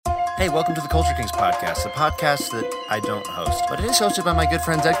Hey, welcome to the Culture Kings podcast, a podcast that I don't host, but it is hosted by my good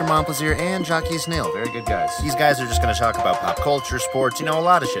friends Edgar Montplaisir and Jacques Snail. Very good guys. These guys are just going to talk about pop culture, sports, a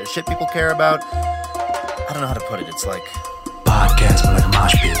lot of shit people care about. I don't know how to put it. It's like podcast, but like a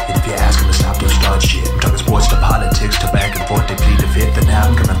mosh pit. And if you ask them to stop, they'll start shit. I'm talking sports to politics to back and forth. They plead the fifth, and now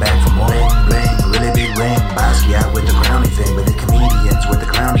I'm coming back for more. Bling, bling, really big ring. Basquiat with the crowny thing, but the comedians with the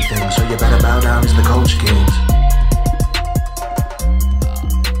clowny thing. So you better bow down as the Culture Kings.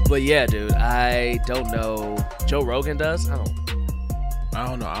 But yeah, dude, I don't know. Joe Rogan does? I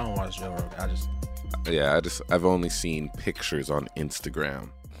don't know. I don't watch Joe Rogan. I've only seen pictures on Instagram.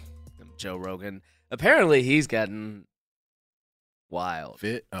 Joe Rogan. Apparently, he's gotten wild.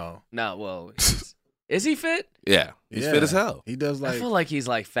 Fit? Oh. No, well, is he fit? Yeah, he's fit as hell. He does I feel like he's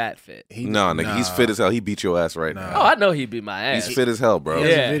like fat fit. Nigga, he's fit as hell. He beat your ass right now. Oh, I know he beat my ass. He's fit as hell, bro. He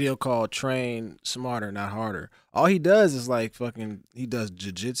has a video called Train Smarter, Not Harder. All he does is like he does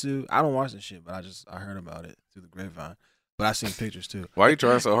jiu-jitsu. I don't watch this shit, but I heard about it through the grapevine. But I've seen pictures too. Why are you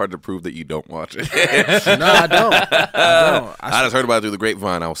trying so hard to prove that you don't watch it? No, I don't. I just heard about it through the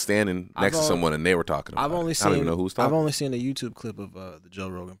grapevine. I was standing next to someone and they were talking about it. I don't even know who's talking. I've only seen a YouTube clip of the Joe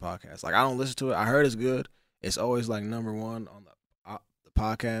Rogan podcast. Like, I don't listen to it. I heard it's good. It's always like number one on the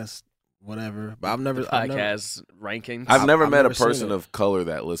podcast, whatever. But I've never rankings. I've never met a person of color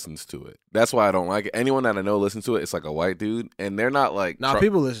that listens to it. That's why I don't like it. Anyone that I know listens to it, it's like a white dude, and they're not like.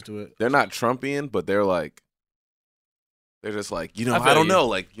 People listen to it. They're not Trumpian, but they're like. They're just like, I don't know.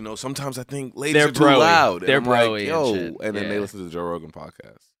 Like, sometimes I think ladies are too loud. They're broy like, and then they listen to the Joe Rogan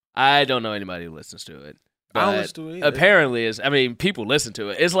podcast. I don't know anybody who listens to it. I don't listen to it either. Apparently, people listen to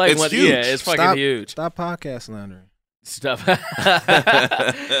it. It's like it's huge. Yeah, it's fucking huge. Stop podcast slandering. Stuff.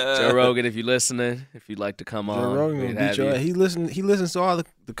 Joe Rogan, if you're listening, if you'd like to come on, Joe Rogan will beat your ass. He listens to all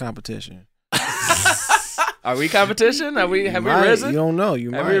the competition. Are we competition? Have we risen? You don't know.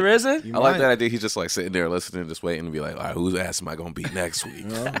 Have we risen? I like that idea. He's just like sitting there listening, just waiting to be like, all right, whose ass am I going to beat next week?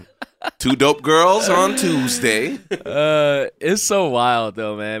 Two dope girls on Tuesday. It's so wild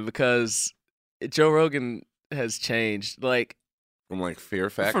though, man, because Joe Rogan has changed. Like, from like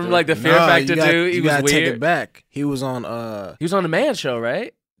Fear Factor? From like the Fear Factor dude. He was weird. Take it back. He was on the Man Show,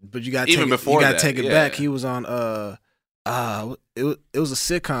 right? But you got even before that, take it back. He was on it was a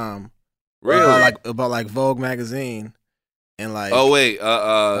sitcom. Really? About like Vogue magazine, and like. Oh wait,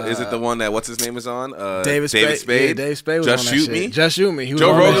 is it the one that what's his name is on? David Spade. Yeah, David Spade was Just on that Shoot shit. Me. Just Shoot Me.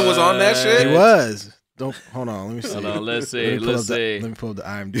 Joe Rogan was on that shit. He was. Don't hold on. Let me see. Hold on. Let's see. Let me pull up the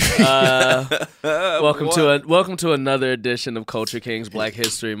IMDb. Welcome to another edition of Culture Kings Black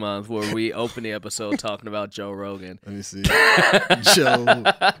History Month, where we open the episode talking about Joe Rogan. Let me see. Joe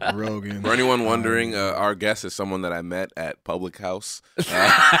Rogan. For anyone wondering, our guest is someone that I met at Public House. We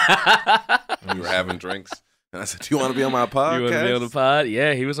were having drinks, and I said, "Do you want to be on my podcast?" You want to be on the pod?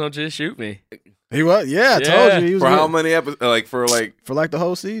 Yeah, he was on Just Shoot Me. He was. Yeah, I told you. He was for how many episodes? For like the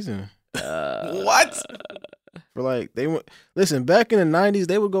whole season. What? For like they went. Listen, back in the 90s,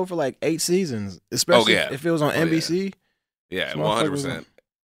 they would go for like 8 seasons, especially if it was on NBC. Yeah, 100%.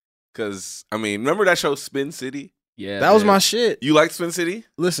 Because remember that show Spin City? Yeah, that was my shit. You liked Spin City?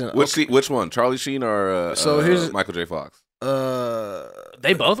 Listen, which one? Charlie Sheen or here's Michael J. Fox?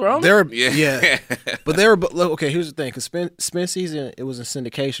 They both were on. Yeah. But they were. Okay, here's the thing. Because Spin Season, it was in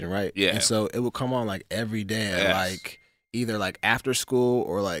syndication, right? Yeah. And so it would come on like every day, like either like after school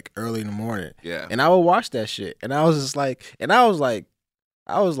or like early in the morning. Yeah. And I would watch that shit, and I was just like, I was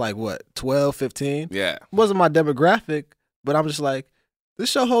like what, 12, 15? Yeah. It wasn't my demographic, but I'm just like, this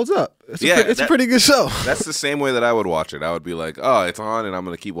show holds up. It's a pretty good show. That's the same way that I would watch it. I would be like, oh, it's on, and I'm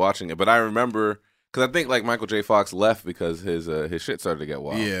gonna keep watching it. But I remember. Because I think like Michael J. Fox left because his shit started to get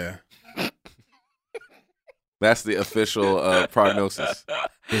wild. Yeah. That's the official prognosis.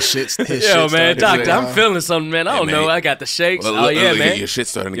 His shit man, doctor, I'm feeling something, man. I don't know. I got the shakes. Well, man. Your shit's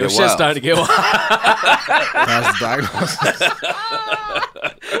starting to get wild. Your shit's starting to get wild. That's the diagnosis.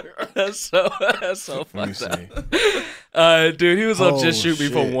 That's so fucked up. Dude, he was on Just Shoot Me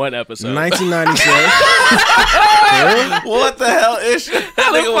for one episode. 1997. What the hell is shit?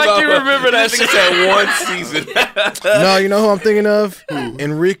 How the fuck you remember that shit? At one season. No, you know who I'm thinking of?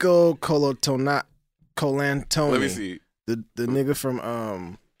 Enrico Colantoni. Let me see. The nigga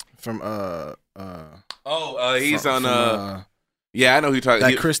from he's on yeah, I know who you're talking.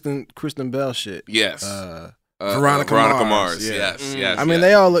 That Kristen Bell shit. Yes. Veronica Mars. Yes.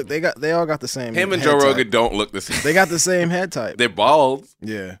 They all got the same. Him and Joe Rogan don't look the same. They got the same head type. They're bald.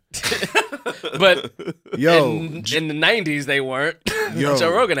 Yeah. But in the 90s they weren't.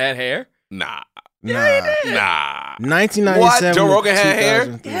 Joe Rogan had hair. Nah. 1997. What? Joe Rogan had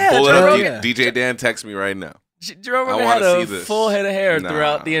hair? Yeah, Pull it Joe up. Rogan. DJ Dan, text me right now. Joe Rogan had a full head of hair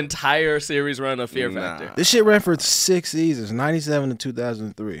throughout the entire series run of Fear Factor. This shit ran for 6 seasons, 97 to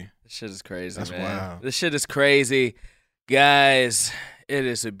 2003. This shit is crazy, That's man. wild. This shit is crazy. Guys, it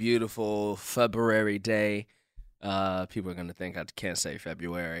is a beautiful February day. People are going to think I can't say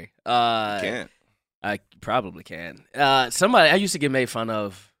February. Can't. I probably can. I used to get made fun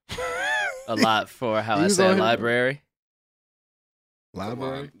of a lot for how I said library.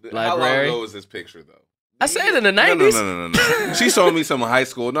 Library? How long ago was this picture, though? I said it in the 90s. No. She showed me some high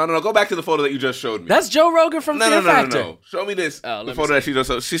school. No. Go back to the photo that you just showed me. That's Joe Rogan from Fear Factor. No. Show me this. The photo see.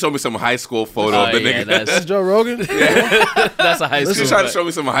 that she showed me some high school photo of the nigga. That's Joe Rogan? That's a high school. She tried to show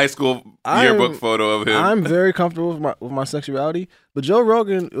me some high school yearbook photo of him. I'm very comfortable with my sexuality, but Joe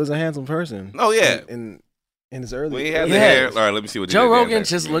Rogan was a handsome person. Oh, yeah. In his early When he had the hair. All right, let me see what Joe Rogan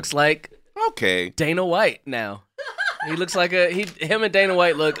just looks like Dana White now. He looks like him and Dana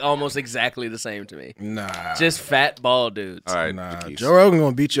White look almost exactly the same to me. Nah. Just fat, bald dudes. All right. Nah. Joe Rogan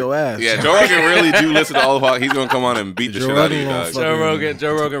gonna beat your ass. Yeah, Joe Rogan really do listen to all of He's gonna come on and beat the shit out of you, dog.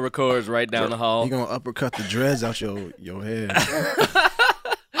 Joe Rogan records right down the hall. He gonna uppercut the dreads out your head.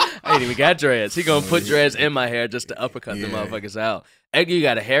 I ain't even got dreads. He gonna put dreads in my hair just to uppercut the motherfuckers out. Edgar, you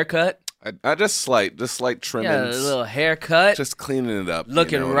got a haircut? I just slight trimmings. Yeah, a little haircut. Just cleaning it up.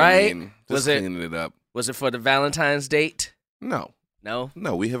 Looking right. Just cleaning it up. Was it for the Valentine's date? No.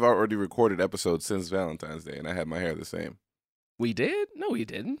 We have already recorded episodes since Valentine's Day, and I had my hair the same. We did? No, we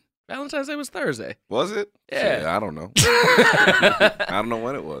didn't. Valentine's Day was Thursday. Was it? Yeah. Shit, I don't know. I don't know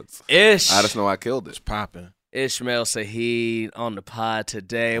when it was. I just know I killed it. It's popping. Ishmael Saheed on the pod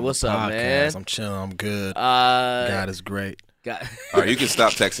today. What's up, man? I'm chilling. I'm good. God is great. All right, you can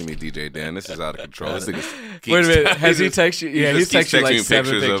stop texting me, DJ Dan. This is out of control. This nigga Wait a minute. Has he texted you? Yeah, he's texted you like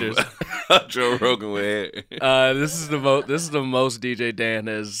 7 pictures of Joe Rogan with hair. This is the most DJ Dan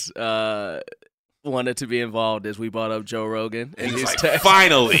has wanted to be involved as we brought up Joe Rogan. And he's like,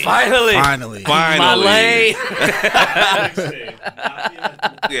 finally. My lane.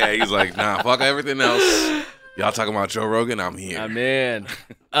 Yeah, he's like, nah, fuck everything else. Y'all talking about Joe Rogan? I'm here. I'm in.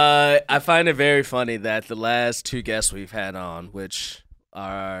 I find it very funny that the last 2 guests we've had on, which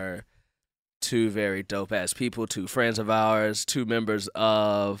are 2 very dope-ass people, 2 friends of ours, 2 members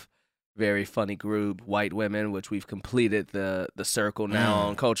of very funny group, White Women, which we've completed the circle now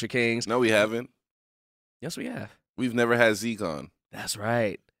on Culture Kings. No, we haven't. Yes, we have. We've never had Zeke on. That's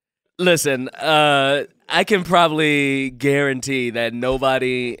right. Listen, I can probably guarantee that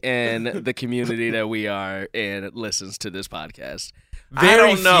nobody in the community that we are in listens to this podcast.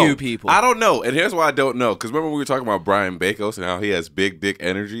 Very few people. I don't know. And here's why I don't know. Because remember we were talking about Brian Bakos and how he has big dick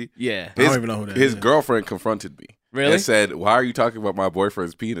energy? Yeah. I don't even know who that is. His girlfriend confronted me. Really? And said, why are you talking about my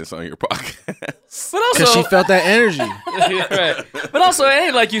boyfriend's penis on your podcast? But also, because she felt that energy. Yeah, right. But also, it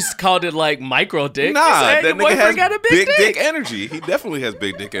ain't like you called it like micro dick. Nah, that nigga has got a big dick energy. He definitely has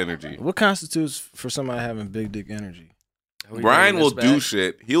big dick energy. What constitutes for somebody having big dick energy? Brian will do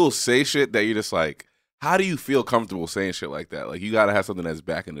shit. He will say shit that you're just like, how do you feel comfortable saying shit like that? Like, you got to have something that's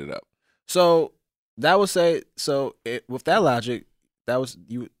backing it up. So that would say, with that logic,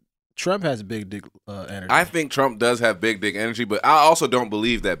 Trump has big dick energy. I think Trump does have big dick energy, but I also don't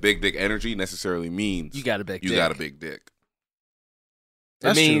believe that big dick energy necessarily means you got a big dick. You got a big dick.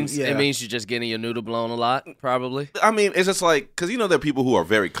 It means you're just getting your noodle blown a lot, probably. I mean, it's just like, because there are people who are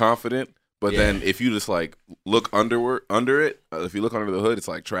very confident, but then if you just like look under it, if you look under the hood, it's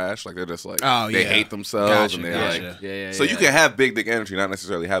like trash. Like they're just like, they hate themselves. And they're so you can have big dick energy, not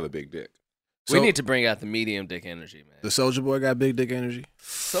necessarily have a big dick. We need to bring out the medium dick energy, man. The Soulja Boy got big dick energy?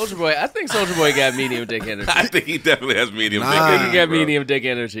 Soulja Boy, I think Soulja Boy got medium dick energy. I think he definitely has medium dick energy. I think he got medium dick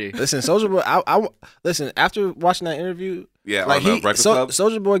energy. Listen, Soulja Boy, listen, after watching that interview, on the Breakfast Club,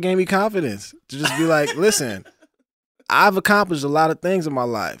 Soulja Boy gave me confidence to just be like, listen, I've accomplished a lot of things in my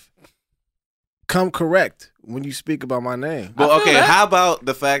life. Come correct when you speak about my name. Well, okay, how about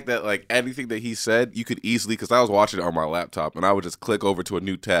the fact that like anything that he said, you could easily, because I was watching it on my laptop, and I would just click over to a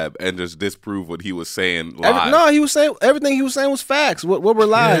new tab and just disprove what he was saying live. He was saying everything he was saying was facts. What were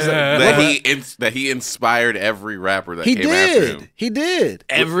lies? That he inspired every rapper that came after him. He did.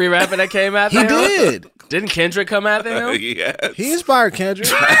 Every rapper that came after him? He did. Didn't Kendrick come after him? Yes. He inspired Kendrick.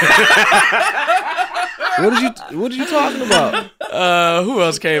 What are you talking about? Who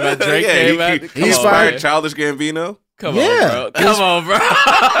else came out? Drake came out. He inspired Childish Gambino. Come on, bro.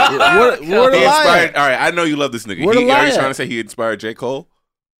 What he inspired. All right, I know you love this nigga. Are you trying to say he inspired J. Cole?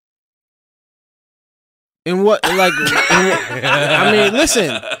 In what? Like, I mean,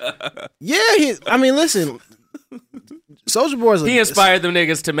 listen. Yeah, listen. Soulja Boy's he inspired them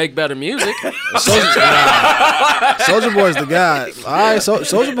niggas to make better music. Soulja Boy's the guy. All right,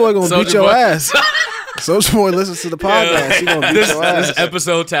 Soulja Boy gonna beat your ass. Soulja Boy listens to the podcast. He gonna beat your ass. This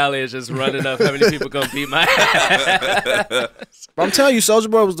episode tally is just running up. How many people gonna beat my ass? But I'm telling you, Soulja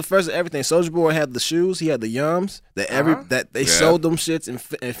Boy was the first of everything. Soulja Boy had the shoes. He had the Yums. That they sold them shits in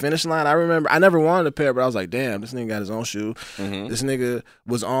Finish Line. I remember. I never wanted a pair, but I was like, damn, this nigga got his own shoe. Mm-hmm. This nigga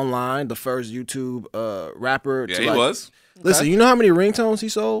was online, the first YouTube rapper. Yeah, he was. Listen, you know how many ringtones he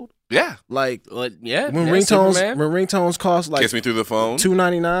sold? Yeah, like when ringtones cost like Kiss Me Through the Phone,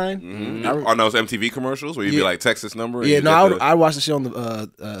 $2.99 on those MTV commercials where you'd be like text this number. Yeah, no, I watched the shit on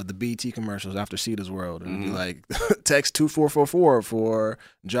the BT commercials after Cedar's World, and be like, text 2444 for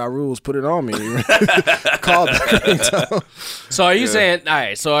Ja Rule's "Put It On Me." Call that ringtone. So are you saying? All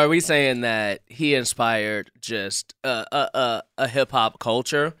right. So are we saying that he inspired just a hip hop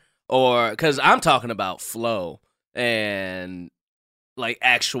culture, or because I'm talking about flow and like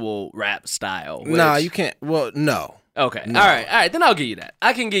actual rap style? Nah, you can't. Well, no. Okay. No. All right. Then I'll give you that.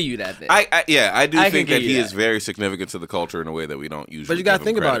 I can give you that. Then. I do think that he is very significant to the culture in a way that we don't usually. But you got to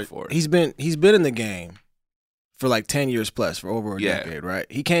think about it. For. He's been in the game for like 10 years plus, for over a decade, right?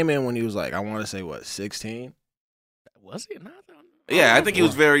 He came in when he was like, I want to say 16. Was he not? Yeah, I think he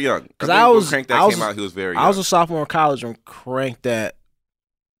was very young. Because Crank That came out, he was very young. I was a sophomore in college when Crank That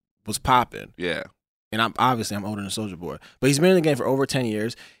was popping. Yeah. And I'm older than Soulja Boy, but he's been in the game for over 10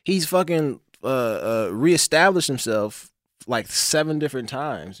 years. He's fucking reestablished himself like 7 different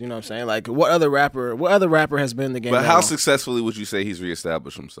times. You know what I'm saying? Like what other rapper has been in the game? But how successfully would you say he's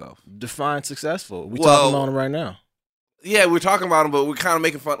reestablished himself? Define successful. We talking about him right now. Yeah, we're talking about him, but we're kind of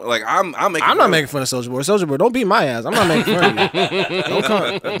making fun. Like I'm not making fun of Soulja Boy. Soulja Boy, don't beat my ass. I'm not making fun of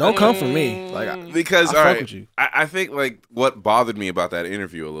you. Don't come for me. Like because I fuck with you. I think like what bothered me about that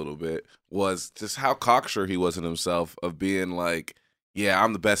interview a little bit was just how cocksure he was in himself of being like, yeah,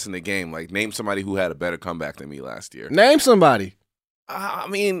 I'm the best in the game. Like name somebody who had a better comeback than me last year. Name somebody. I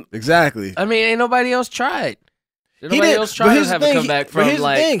mean, exactly. I mean, ain't nobody else tried. Nobody else tried to have a comeback from his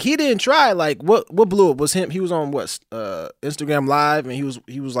thing. He didn't try. Like what blew up was him. He was on Instagram Live, and he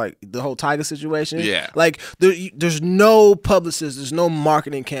was like the whole Tiger situation. Yeah, like there's no publicist, there's no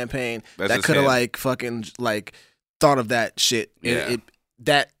marketing campaign that could have like fucking like thought of that shit. Yeah,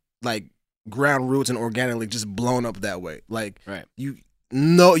 that like ground roots and organically just blown up that way. Like right. You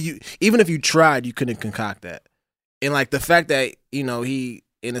even if you tried, you couldn't concoct that. And like the fact that he.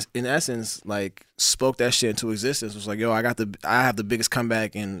 In essence, like spoke that shit into existence. Was like, yo, I have the biggest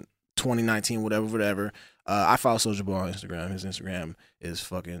comeback in 2019, whatever. I follow Soulja Boy on Instagram. His Instagram is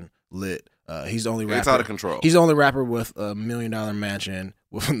fucking lit. He's the only rapper. It's out of control. He's the only rapper with $1 million mansion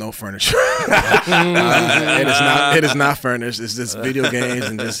with no furniture. It is not furnished. It's just video games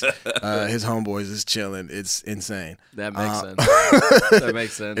and just his homeboys is chilling. It's insane. That makes sense. That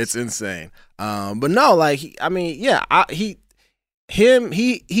makes sense. It's insane. But no, like he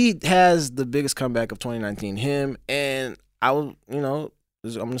has the biggest comeback of 2019. Him and I'm gonna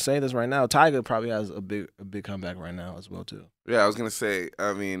say this right now. Tyga probably has a big comeback right now as well too. Yeah, I was gonna say.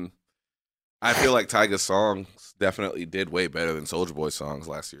 I mean, I feel like Tyga's songs definitely did way better than Soulja Boy's songs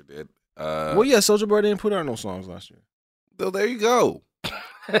last year did. Well, yeah, Soulja Boy didn't put out no songs last year. Though there you go.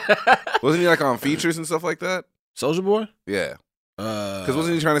 Wasn't he like on features and stuff like that? Soulja Boy? Yeah. Because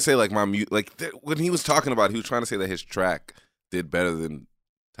wasn't he trying to say like when he was talking about it, he was trying to say that his track did better than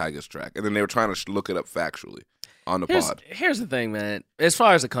Tyga's track, and then they were trying to look it up factually on the pod. Here's the thing, man. As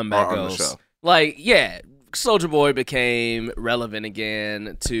far as the comeback goes, like, yeah, Soulja Boy became relevant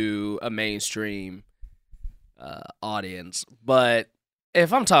again to a mainstream audience. But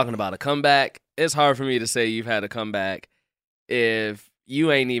if I'm talking about a comeback, it's hard for me to say you've had a comeback if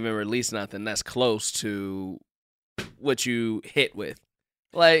you ain't even released nothing that's close to what you hit with.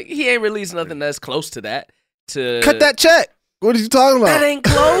 Like, he ain't released nothing that's close to that. Cut that check. What are you talking about? That ain't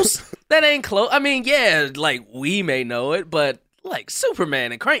close. That ain't close. I mean, yeah, like we may know it, but like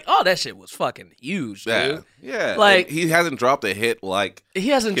Superman and Crank, all that shit was fucking huge, dude. Yeah. Like he hasn't dropped a hit like he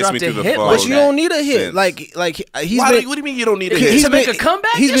hasn't dropped a hit, but you don't need a hit. Like he's what do you mean you don't need a hit? To make a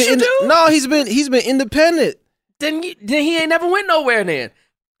comeback? Yes, you do. No, he's been independent. Then he ain't never went nowhere. Then.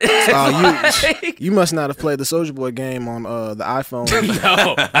 You must not have played the Soulja Boy game on the iPhone.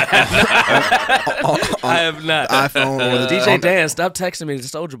 No, I have not. iPhone or DJ Dan, stop texting me the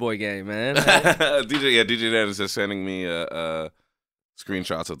Soulja Boy game, man. DJ Dan is just sending me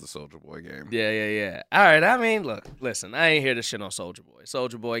screenshots of the Soulja Boy game. Yeah. All right, I mean, listen, I ain't here to shit on Soulja Boy.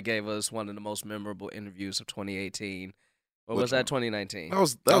 Soulja Boy gave us one of the most memorable interviews of 2018. What was that? 2019. That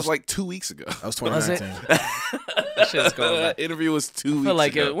was like 2 weeks ago. That was 2019. That shit's going back. Interview was 2 weeks I feel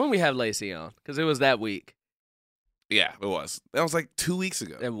like ago. When we have Lacey on, because it was that week. Yeah, it was. That was like 2 weeks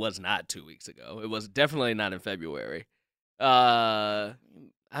ago. It was not 2 weeks ago. It was definitely not in February. I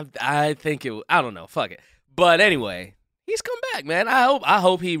I think it. I don't know. Fuck it. But anyway, he's come back, man. I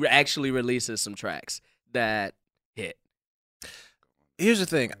hope he actually releases some tracks that hit. Here's the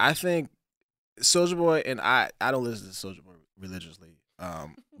thing. I think Soulja Boy, and I don't listen to Soulja Boy religiously,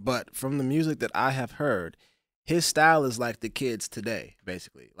 but from the music that I have heard, his style is like the kids today,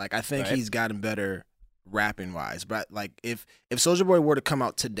 basically. Like I think he's gotten better rapping wise. But like if Soulja Boy were to come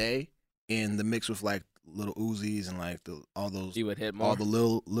out today in the mix with like Little Uzis and like all those, he would hit more. All the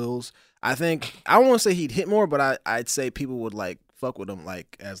Lils. I think I don't want to say he'd hit more, but I'd say people would like fuck with him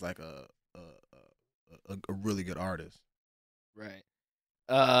like as like a really good artist. Right.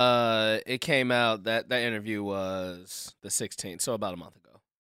 It came out that interview was the 16th, so about a month ago.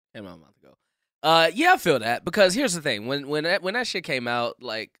 Came out a month ago. Yeah, I feel that because here's the thing: when that shit came out,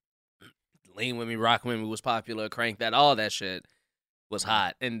 like Lean With Me, Rock With Me was popular, Crank That, all that shit was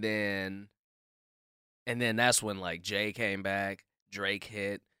hot, and then that's when like Jay came back, Drake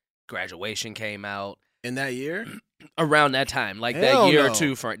hit, Graduation came out in that year. Around that time, like that year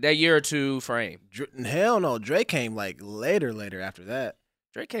or two frame. Hell no, Drake came like later after that.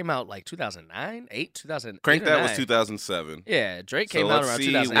 Drake came out like 2009, 2000. Crank That was 2007. Yeah, Drake came out around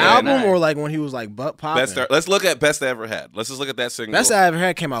 2009. Album or like when he was like butt popping. Let's look at Best I Ever Had. Let's just look at that single. Best I Ever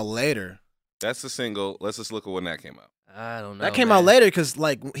Had came out later. That's the single. Let's just look at when that came out. I don't know. That came out later because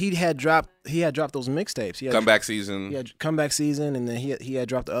like he had dropped those mixtapes. Comeback Season. He had Comeback Season, and then he had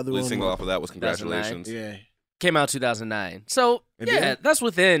dropped the other one. The single off of that was Congratulations. Yeah, came out 2009. So that's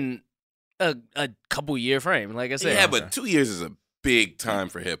within a couple year frame. Like I said, yeah, but 2 years is a big time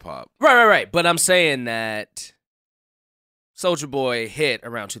for hip hop. Right. But I'm saying that Soulja Boy hit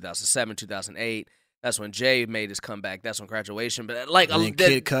around 2007, 2008. That's when Jay made his comeback. That's when Graduation. But like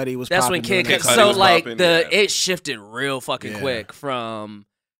Kid Cudi was. That's when Kid Cudi. So like it shifted real fucking quick from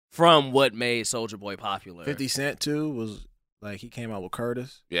what made Soulja Boy popular. 50 Cent too was like he came out with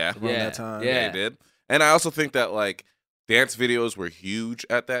Curtis. Yeah, around that time. Yeah, he did. And I also think that like dance videos were huge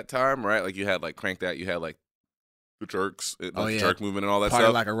at that time, right? Like you had like Crank That, you had like the Jerks, the Jerk movement and all that Party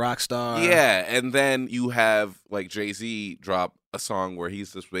stuff. Like a Rock Star. Yeah, and then you have like Jay-Z drop a song where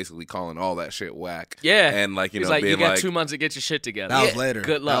he's just basically calling all that shit whack. Yeah, and like he's know, like, being you got 2 months to get your shit together. That was later.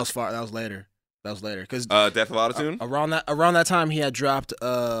 Good luck. That was later. Because Death of Autotune. Around that time, he had dropped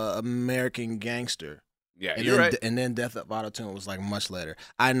American Gangster. Yeah, and you're right. And then Death of Autotune was like much later.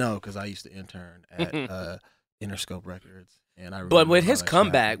 I know because I used to intern at Interscope Records, and I. But with his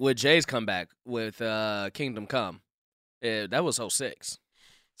comeback, with Jay's comeback with Kingdom Come, that was 2006.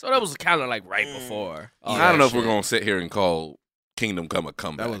 So that was kind of like right before. I don't know if we're gonna sit here and call Kingdom Come a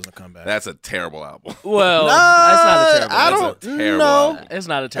comeback. That wasn't a comeback. That's a terrible album. Well, that's not a terrible. I don't know. It's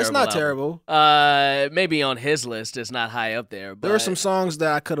not a terrible. It's not album. terrible. Maybe on his list, it's not high up there. But there are some songs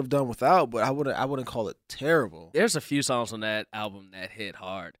that I could have done without, but I wouldn't call it terrible. There's a few songs on that album that hit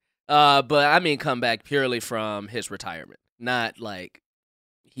hard. But I mean, comeback purely from his retirement, not like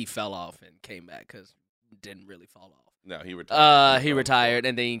he fell off and came back because didn't really fall off. No, he retired. He retired,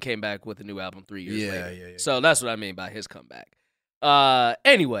 and then he came back with a new album 3 years later. Yeah. So that's what I mean by his comeback.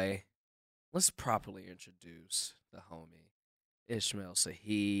 Anyway, let's properly introduce the homie, Ishmael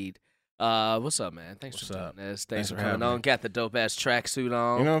Saheed. What's up, man? Thanks for doing this. Thanks for coming on. Got the dope-ass tracksuit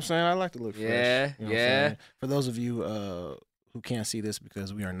on. You know what I'm saying? I like to look fresh. Yeah, you know For those of you who can't see this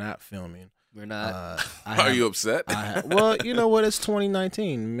because we are not filming. We're not. Are you upset? Well, you know what? It's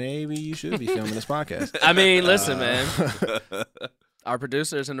 2019. Maybe you should be filming this podcast. I mean, listen, man. Our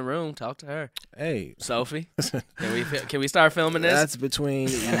producer's in the room. Talk to her. Hey, Sophie, can we start filming this? That's between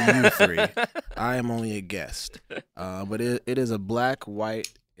you three. I am only a guest. But it is a black,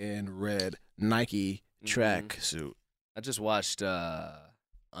 white, and red Nike track suit. I just watched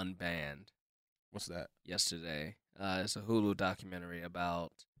Unbanned. What's that? Yesterday. It's a Hulu documentary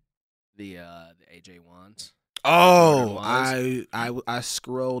about the AJ1s. Oh, I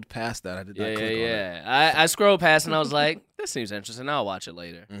scrolled past that. I did not click on it. I scrolled past and I was like, this seems interesting. I'll watch it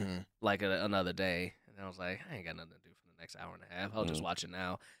later, like another day. And I was like, I ain't got nothing to do for the next hour and a half. I'll just watch it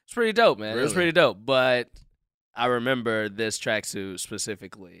now. It's pretty dope, man. Really? It was pretty dope. But I remember this tracksuit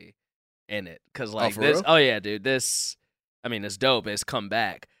specifically in it because like this. Real? Oh yeah, dude. This, I mean, it's dope. It's come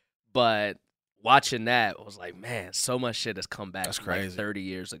back, but watching that was like, man, so much shit has come back. That's crazy. Like 30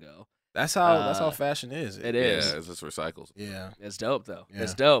 years ago. That's how fashion is. It is. Yeah, it's just recycles. Yeah. It's dope though. Yeah.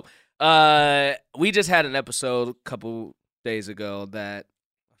 It's dope. We just had an episode a couple days ago that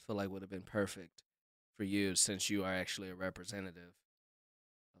I feel like would have been perfect for you since you are actually a representative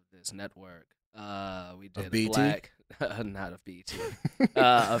of this network. We did BT? not of BET,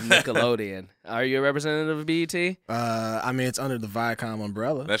 of Nickelodeon. Are you a representative of BET? I mean, it's under the Viacom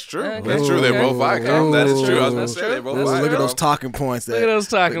umbrella. That's true. That's true. They're both Viacom. That is true. I was going to say they're both Viacom. Look at those talking points. Look at those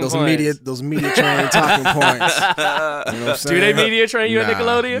talking points. Those media train talking points. You know what I'm saying? Do they media train you at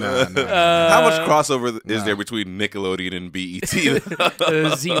Nickelodeon? Nah. How much crossover is there between Nickelodeon and BET?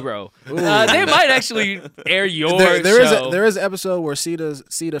 Zero. They might actually air your show. There is an episode where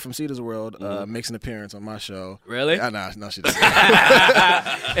Sita from Sita's World makes an appearance on my show. Really? No, she doesn't.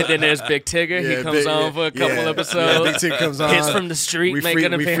 And then there's Big Tigger. He comes on for a couple episodes. Yeah, Big Tigger comes on. Hits from the street, making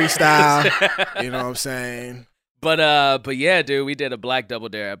an appearance. We freestyle. You know what I'm saying? But yeah, dude, we did a Black Double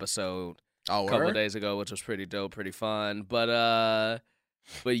Dare episode a couple of days ago, which was pretty dope, pretty fun. But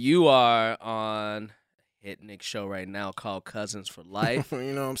you are on hit Nick show right now called Cousins for Life.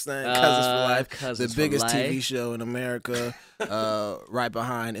 You know what I'm saying? Cousins for Life. Cousins the biggest for Life. TV show in America, right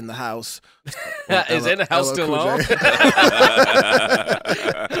behind In the House. Is In the House still on?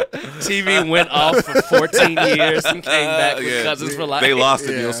 TV went off for 14 years and came back with Cousins for Life. They lost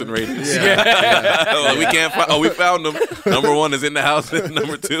the Nielsen ratings. We can't find. We found them. Number 1 is In the House, and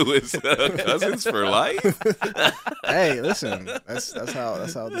number 2 is Cousins for Life. Hey, listen, that's how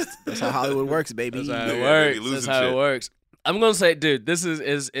Hollywood works, baby. That's how it works. I'm gonna say, dude, this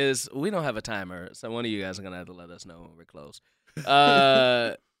is we don't have a timer, so one of you guys are gonna have to let us know when we're close.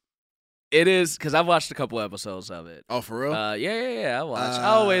 It is because I've watched a couple episodes of it. Oh, for real? Yeah. I watch. I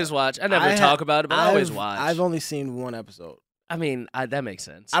always watch. I never talk about it, but I always watch. I've only seen one episode. I mean, that makes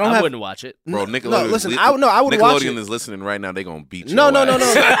sense. I wouldn't watch it, bro. Nickelodeon. No, listen. I would watch it. Nickelodeon is listening right now. They gonna beat you. No.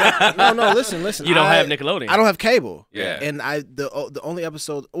 Listen. You don't have Nickelodeon. I don't have cable. Yeah. And the only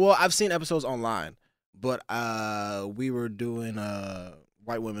episode. Well, I've seen episodes online, but we were doing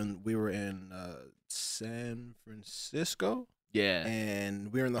White Women. We were in San Francisco. Yeah.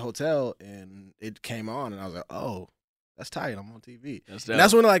 And we were in the hotel, and it came on, and I was like, "Oh, that's tight. I'm on TV."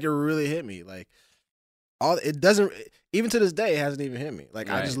 That's when like it really hit me. Like it doesn't even to this day. It hasn't even hit me. Like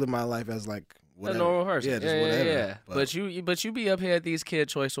I just live my life as like whatever. A normal person. Yeah, just whatever. Yeah. But you be up here at these Kid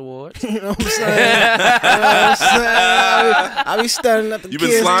Choice Awards. You know what I'm saying? I be standing at the. You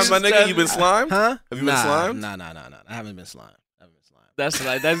been slimed, my nigga? You been slimed? Huh? Have you been slimed? Nah. I haven't been slimed. That's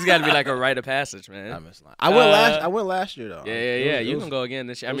got to be like a rite of passage, man. I went last year though. Yeah. You can go again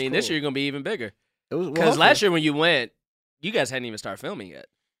this year. I mean, this year you're gonna be even bigger. Because last year when you went, you guys hadn't even started filming yet.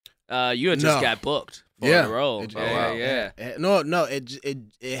 You had just got booked for the role. Yeah. No.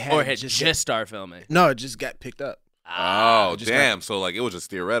 It had just started filming. No, it just got picked up. Oh, damn! So like it was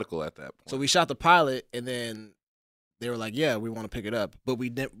just theoretical at that point. So we shot the pilot, and then they were like, "Yeah, we want to pick it up," but we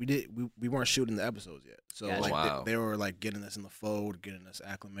weren't shooting the episodes yet. So they were like getting us in the fold, getting us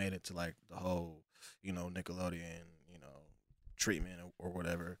acclimated to like the whole, Nickelodeon, treatment or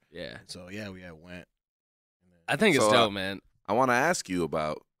whatever. Yeah. And so we went. I think it's dope, man. I want to ask you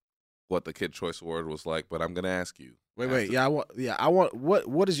about what the Kid Choice Award was like, but I'm gonna ask you. Wait. I want.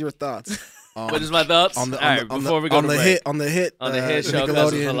 What is your thoughts? What is my thoughts? On the hit show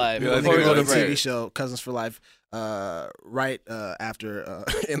Cousins for Life. Nickelodeon TV show Cousins for Life. Right after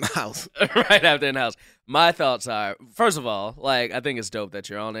In the House. Right after In the House. My thoughts are, first of all, like I think it's dope that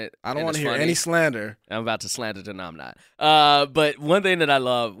you're on it. I don't want to hear any slander. I'm about to slander to I'm not. But one thing that I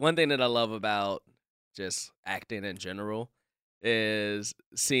love about just acting in general is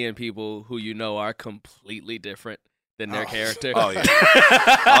seeing people who are completely different than their character. Oh yeah.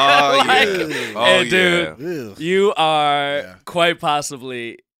 Dude, you are quite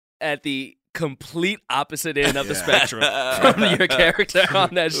possibly at the complete opposite end of the spectrum from your character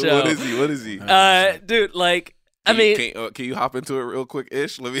on that show. What is he? Dude, like, can you hop into it real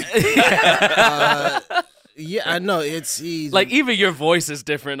quick-ish? Let me. Yeah, I know it's easy. Like even your voice is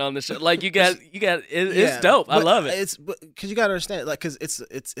different on the show. Like you got it's dope. I love it. It's because you got to understand, like, because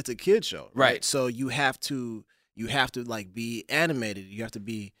it's a kid show, right? So you have to like be animated. You have to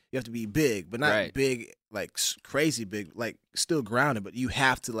be big, but not big like crazy big, like still grounded. But you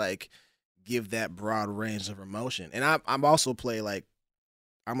have to like give that broad range of emotion. And I'm also play like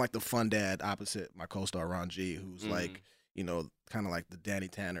I'm like the fun dad opposite my co-star Ron G, who's like kind of like the Danny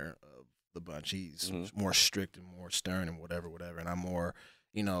Tanner of the bunch. He's more strict and more stern and whatever, and I'm more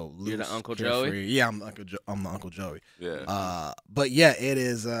loose. You're the Uncle carefree. Joey? Yeah, I'm the Uncle Joey. Yeah. But yeah, it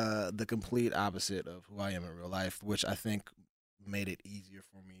is the complete opposite of who I am in real life, which I think made it easier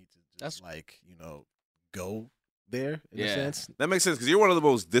for me to just go there in a sense. That makes sense because you're one of the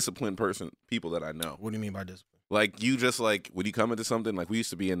most disciplined people that I know. What do you mean by discipline? Like you just like when you come into something, like we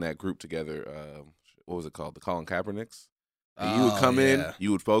used to be in that group together. What was it called? The Colin Kaepernicks. And you would come in,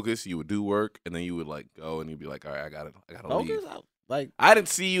 you would focus, you would do work, and then you would like go and you'd be like, all right, I gotta leave. Like, I didn't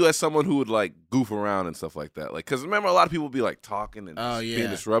see you as someone who would like goof around and stuff like that. Like, because remember, a lot of people would be like talking and being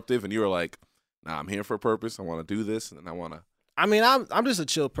disruptive, and you were like, "Nah, I'm here for a purpose. I want to do this, and I want to." I mean, I'm just a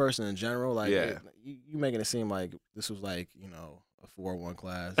chill person in general. Like, you making it seem like this was like, you know, a 401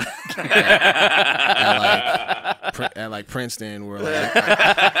 class at Princeton, where like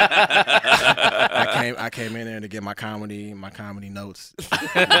I came in there to get my comedy notes.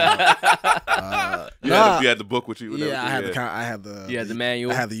 You had the book with you. Yeah, I had the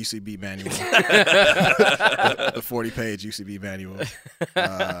manual. I had the UCB manual, the 40-page UCB manual.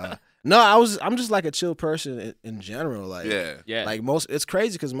 No, I'm just like a chill person in general. Like, yeah. Like it's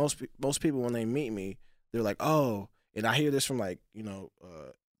crazy because most people when they meet me, they're like, oh, and I hear this from like, you know,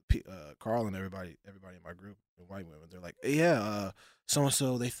 Carl and everybody in my group, the white women. They're like, yeah, so and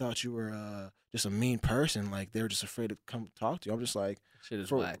so, they thought you were just a mean person. Like they were just afraid to come talk to you. I'm just like, shit is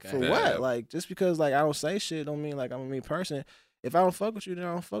for whack. For what? Like just because like I don't say shit don't mean like I'm a mean person. If I don't fuck with you, then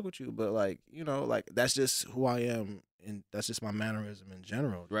I don't fuck with you. But like, you know, like that's just who I am. And that's just my mannerism in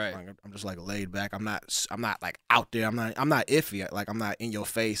general. Right. Like, I'm just like laid back. I'm not like out there. I'm not iffy. Like I'm not in your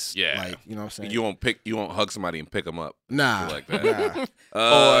face. Yeah. Like, you know what I'm saying? You won't hug somebody and pick them up. Nah. Like that.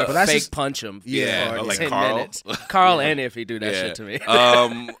 Or fake punch him. Yeah. For like 10 Carl. minutes. Carl and Iffy do that shit to me.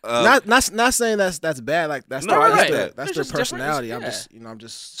 Not saying that's bad. Like that's their personality. I'm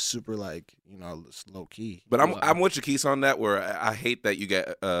just super like, you know, low key. But I'm with Jaquise on that, where I hate that you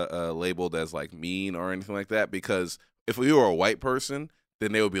get labeled as like mean or anything like that, because if you were a white person,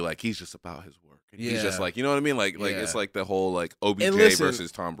 then they would be like, he's just about his work. And he's just like, you know what I mean? Like it's like the whole like OBJ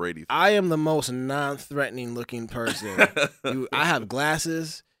versus Tom Brady thing. I am the most non-threatening looking person. I have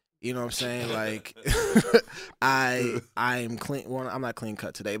glasses. You know what I'm saying? Like, I'm clean. Well, I'm not clean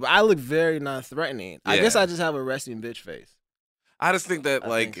cut today, but I look very non-threatening. I guess I just have a resting bitch face. I just think that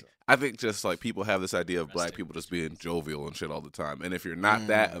I think just like people have this idea of black people just being jovial and shit all the time, and if you're not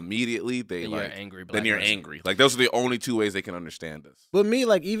that immediately, then you're angry. Like those are the only two ways they can understand us. But me,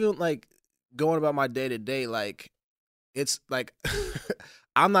 like even like going about my day to day, like it's like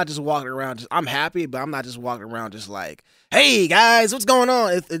I'm not just walking around. I'm happy, but I'm not just walking around just like, hey guys, what's going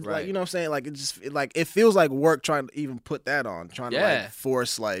on? It's like, you know what I'm saying? Like it feels like work trying to even put that on, trying to like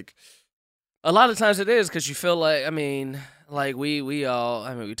force like. A lot of times it is because you feel like, I mean, like we all,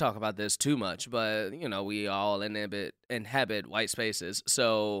 I mean, we talk about this too much, but, you know, we all inhabit white spaces.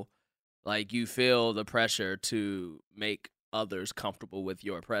 So, like, you feel the pressure to make others comfortable with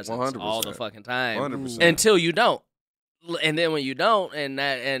your presence 100%. All the fucking time 100%. until you don't. And then when you don't,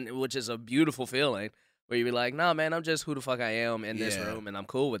 and which is a beautiful feeling, where you be like, nah, man, I'm just who the fuck I am in this room, and I'm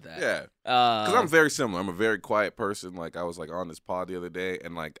cool with that. Yeah. Because I'm very similar. I'm a very quiet person. Like, I was, like, on this pod the other day,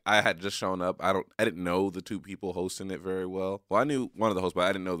 and, like, I had just shown up. I didn't know the two people hosting it very well. Well, I knew one of the hosts, but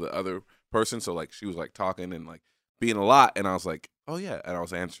I didn't know the other person. So, like, she was, like, talking and, like, being a lot, and I was like, oh, yeah. And I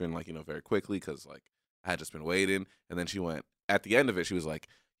was answering, like, you know, very quickly because, like, I had just been waiting. And then she went, at the end of it, she was like,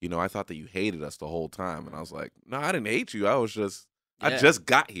 you know, I thought that you hated us the whole time. And I was like, no, I didn't hate you. I just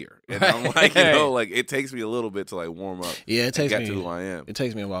got here, and I'm like, you know, like it takes me a little bit to like warm up. Yeah, it takes me to who I am. It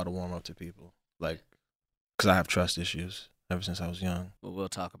takes me a while to warm up to people, like, because I have trust issues ever since I was young. Well, we'll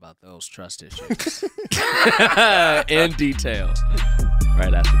talk about those trust issues in detail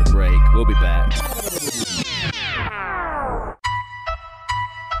right after the break. We'll be back.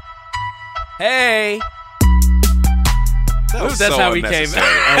 Hey. That's so how we came.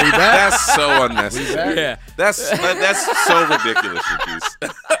 Are we back? That's so unnecessary. Yeah, that's so ridiculous,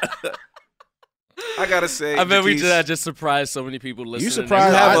 Jaquise. I gotta say, I bet we just surprised so many people listening. You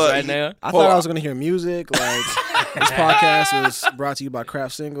surprised right now. I thought I was gonna hear music. Like this podcast was brought to you by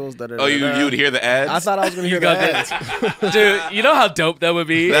Craft Singles. Oh, you would hear the ads? I thought I was gonna hear the ads. Dude, you know how dope that would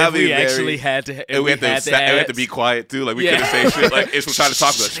be if we actually had to. And we had to be quiet too. Like we couldn't say shit. Like it's trying to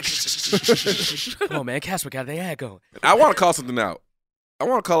talk to us. Come on, man, Casper got the ad going. I want to call something out. I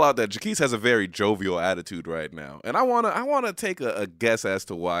want to call out that Jaquise has a very jovial attitude right now, and I want to take a guess as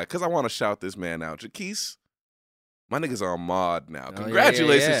to why, because I want to shout this man out. Jaquise, my niggas are on Mod now.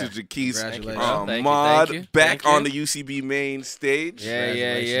 Congratulations to Jaquise on Mod, back on the UCB main stage.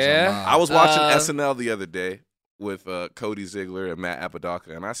 Yeah. I was watching SNL the other day with Cody Ziegler and Matt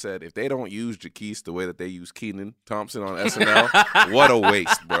Apodaca, and I said, if they don't use Jaquise the way that they use Kenan Thompson on SNL, what a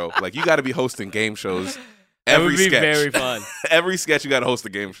waste, bro. Like, you got to be hosting game shows. Every sketch. Very fun. Every sketch, you got to host a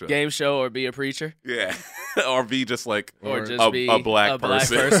game show. Game show or be a preacher. Yeah. Or be just like be a black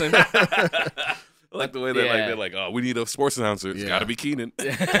person. Like the way they're like, oh, we need a sports announcer. It's got to be Kenan.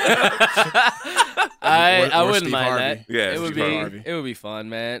 I wouldn't mind that. Yeah, it would be fun,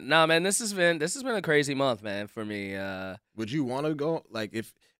 man. Nah, man, this has been a crazy month, man, for me. Would you want to go, like,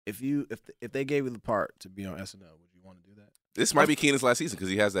 if they gave you the part to be on SNL, would you want to do that? This might be Keenan's last season because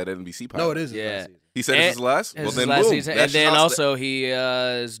he has that NBC pilot. No, it is. Yeah, he said it's his last. Well, then last boom. Season. And then also he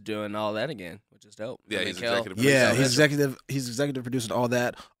is doing all that again, which is dope. Yeah, he's executive. Yeah, he's executive producing all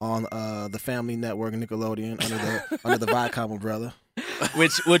that on the Family Network and Nickelodeon under the Viacom umbrella.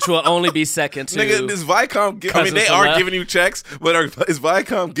 Which will only be second to. Nigga, is Viacom? I mean, they are giving you checks, but is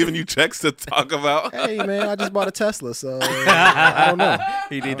Viacom giving you checks to talk about? Hey man, I just bought a Tesla, so I don't know.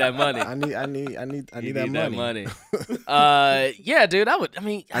 He need that money. I need that money. Yeah, dude. I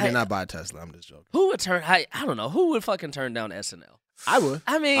did not buy a Tesla. I'm just joking. Who would turn? I don't know. Who would fucking turn down SNL? I would.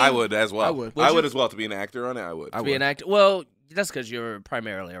 I would as well. I would as well to be an actor on it. I would. Be an actor. Well, that's because you're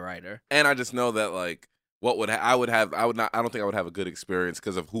primarily a writer. And I just know that like. I don't think I would have a good experience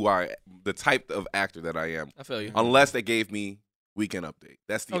because of the type of actor that I am. I feel you. Unless they gave me Weekend Update.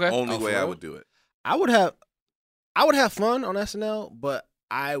 That's the only way I would do it. I would have fun on SNL, but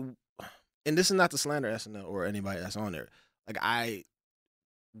and this is not to slander SNL or anybody that's on there. Like I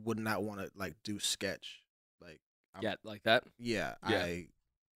would not want to like do sketch. Like that? Yeah. I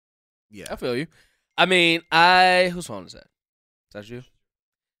feel you. I mean, whose phone is that? Is that you?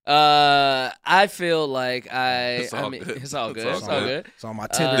 I feel like it's all good. It's all good. It's on my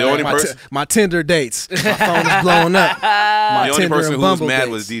Tinder. My Tinder dates. My phone is blowing up. The only person who was mad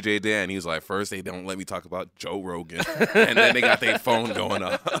was DJ Dan. He was like, first they don't let me talk about Joe Rogan, and then they got their phone going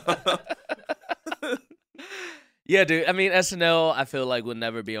up. Yeah, dude. I mean, SNL, I feel like would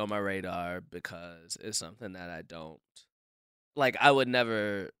never be on my radar because it's something that I don't like. I would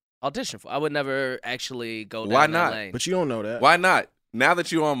never audition for. I would never actually go down that lane. But you don't know that. Why not? Now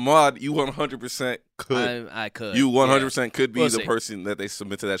that you're on Mod, you 100% could. I could. You 100% could be the person that they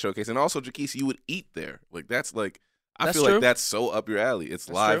submit to that showcase. And also, Jaquise, you would eat there. Like, that's like, I feel like that's so up your alley. It's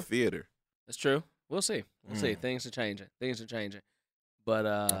live theater. That's true. We'll see. We'll see. Things are changing. But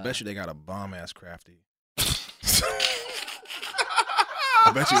I bet you they got a bomb-ass Crafty.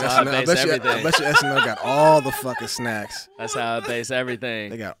 I bet you SNL got all the fucking snacks. That's how I base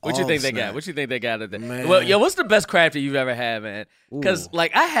everything. They got what you think they got? What you think they got? Man. Well, yo, what's the best Crafty you've ever had, man? Because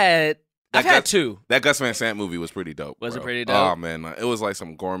like I've had two. That Gus Van Sant movie was pretty dope. Was it pretty dope? Oh man, it was like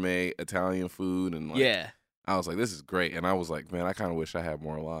some gourmet Italian food and like, I was like, this is great, and I was like, man, I kind of wish I had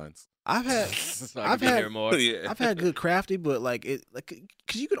more lines. I've had more. I've had good Crafty, but because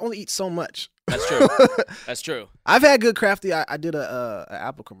you could only eat so much. That's true. That's true. I've had good Crafty. I did a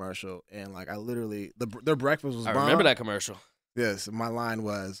Apple commercial, and like I literally their breakfast was. I remember that commercial. Yes, my line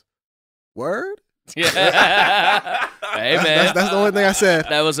was, "Word." Yeah. Hey man, that's the only thing I said.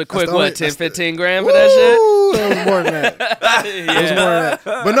 That was a quick 10-15 grand for that shit. That was more than that. That was more than that.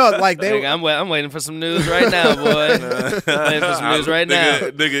 But no, like I'm waiting for some news right now, boy. I'm waiting for some news right now.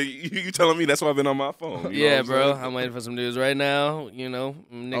 Nigga, you telling me that's why I've been on my phone? Yeah, bro. I'm waiting for some news right now. You know,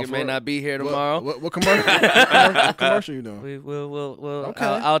 nigga may not be here tomorrow. What commercial? What commercial you doing? We'll okay.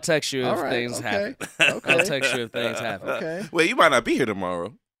 I'll text you if things happen. Okay. I'll text you if things happen. Okay. Well, you might not be here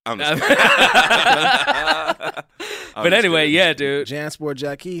tomorrow. I'm just but anyway, yeah, dude. JanSport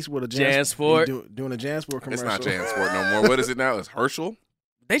Jaquise with a JanSport. Doing a JanSport commercial. It's not JanSport no more. What is it now? It's Herschel?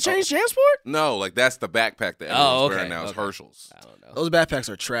 They changed JanSport? No, like that's the backpack that everyone's wearing now. It's Herschel's. I don't know. Those backpacks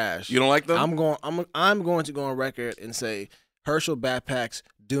are trash. You don't like them? I'm going to go on record and say Herschel backpacks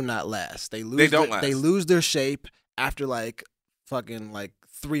do not last. They don't last. They lose their shape after like fucking like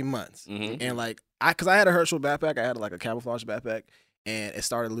 3 months. Mm-hmm. And like because I had a Herschel backpack, I had like a camouflage backpack. And it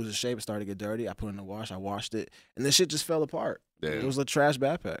started losing shape. It started to get dirty. I put it in the wash. I washed it, and this shit just fell apart. Damn. It was a trash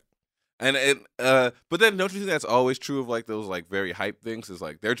backpack. And but then don't you think that's always true of like those like very hype things? Is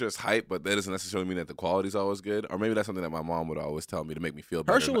like they're just hype, but that doesn't necessarily mean that the quality's always good. Or maybe that's something that my mom would always tell me to make me feel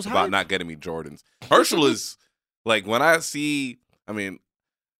better Herschel was about hype. not getting me Jordans. Herschel is like when I see, I mean,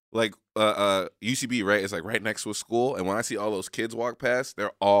 like UCB right is like right next to a school, and when I see all those kids walk past,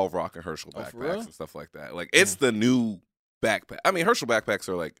 they're all rocking Herschel backpacks and stuff like that. Like it's the new backpack. I mean, Herschel backpacks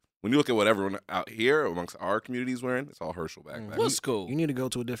are like, when you look at what everyone out here amongst our community is wearing, it's all Herschel backpacks. What school? You need to go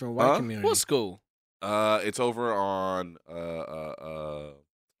to a different white community. What school? It's over on if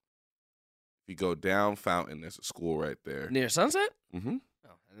you go down Fountain, there's a school right there. Near Sunset? Mm-hmm.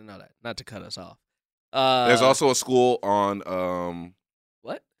 Oh, I didn't know that. Not to cut us off. There's also a school on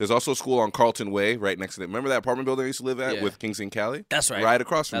what? There's also a school on Carlton Way right next to it. Remember that apartment building I used to live at with Kings and Cali? That's right. Right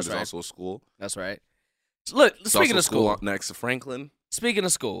across from it is also a school. That's right. Look, speaking of school, next to Franklin. Speaking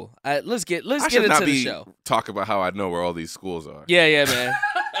of school, let's get into the show. Talk about how I know where all these schools are. Yeah, man.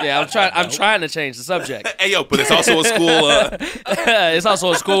 Yeah, I'm trying to change the subject. Hey, yo, but it's also a school. It's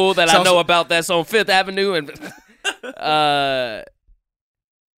also a school that I know about that's on 5th Avenue. And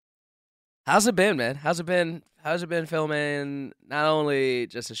how's it been, man? How's it been filming not only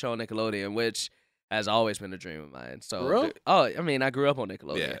just a show on Nickelodeon, which has always been a dream of mine. So, Real? I mean, I grew up on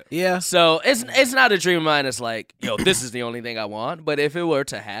Nickelodeon. Yeah. So it's not a dream of mine. It's like, yo, this is the only thing I want. But if it were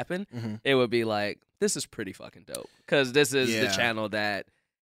to happen, it would be like, this is pretty fucking dope. Because this is the channel that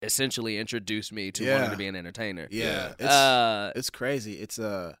essentially introduced me to wanting to be an entertainer. Yeah. It's crazy. It's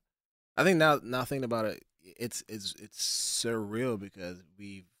I think now thinking about it, it's surreal because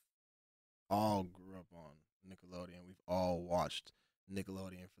we've all grew up on Nickelodeon. We've all watched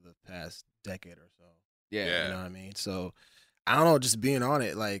Nickelodeon for the past decade or so. Yeah. You know what I mean? So I don't know, just being on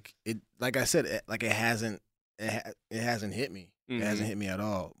it, like I said, it hasn't hit me. It hasn't hit me at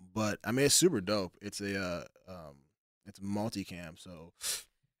all. But I mean, it's super dope. It's it's multicam, so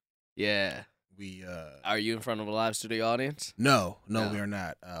yeah. We are you in front of a live studio audience? No, we are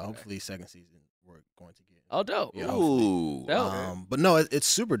not. Hopefully second season we're going to get. Oh, dope. Yeah, ooh. Dope. But no, it's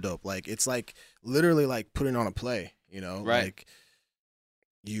super dope. Like it's like literally like putting on a play, you know? Right. Like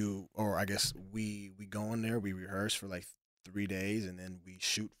I guess we go in there, we rehearse for like 3 days, and then we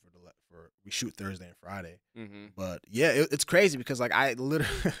shoot we shoot Thursday and Friday. Mm-hmm. But yeah, it's crazy because like I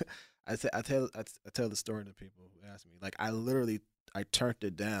literally I tell the story to people who ask me. Like I turned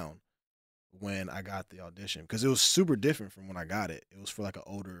it down when I got the audition because it was super different from when I got it. It was for like an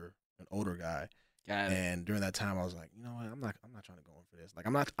older guy. And during that time, I was like, you know what? I'm not trying to go in for this. Like,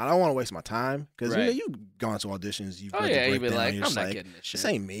 I don't want to waste my time because you've gone to auditions. You've you've been like, I'm not getting this shit. This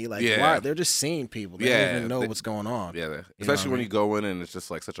ain't me. Like, why? They're just seeing people. They don't even know what's going on. Yeah, especially when you go in and it's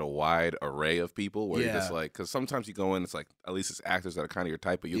just like such a wide array of people where you're just like, because sometimes you go in, it's like at least it's actors that are kind of your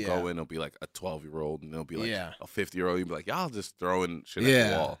type, but you go in, it'll be like a 12-year-old and it'll be like a 50-year-old. You'll be like, y'all just throwing shit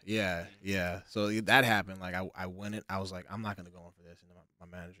at the wall. Yeah. So that happened. Like, I went in. I was like, I'm not gonna go in for this. And my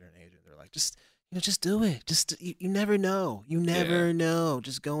manager and agent, they're like, just do it. Just you never know. You never know.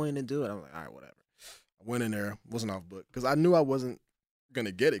 Just go in and do it. I'm like, all right, whatever. I went in there, wasn't off book because I knew I wasn't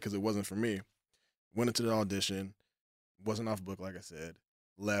gonna get it because it wasn't for me. Went into the audition, wasn't off book like I said.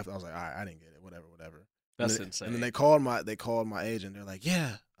 Left. I was like, all right, I didn't get it. Whatever. That's insane. And then they called my agent. They're like,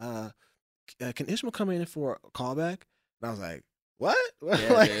 yeah, can Ishmael come in for a callback? And I was like, what?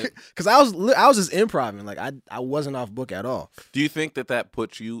 Yeah, like, because I was just improvising. Like I wasn't off book at all. Do you think that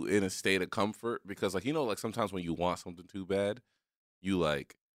puts you in a state of comfort? Because like, you know, like sometimes when you want something too bad, you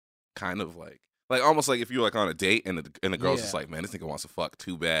like kind of like almost like if you're like on a date and the girl's just like, man, this nigga wants to fuck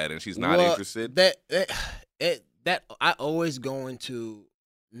too bad and she's not interested. That I always go into.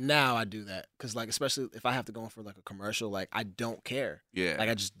 Now I do that because like especially if I have to go in for like a commercial, like I don't care. Yeah. Like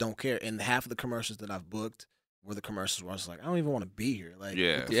I just don't care. And half of the commercials that I've booked were the commercials where I was like, I don't even want to be here. Like,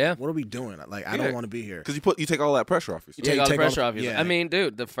 what are we doing? Like, I don't want to be here. Because you take all that pressure off yourself. You take all the pressure off yourself. I mean,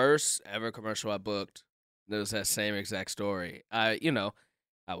 dude, the first ever commercial I booked, there was that same exact story. I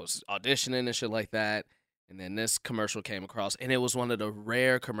was auditioning and shit like that, and then this commercial came across, and it was one of the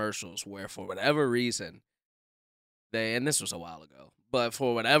rare commercials where, for whatever reason, and this was a while ago, but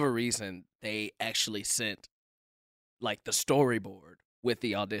for whatever reason, they actually sent, like, the storyboard with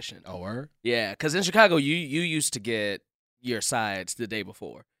the audition. Oh, word? Yeah, because in Chicago, you used to get your sides the day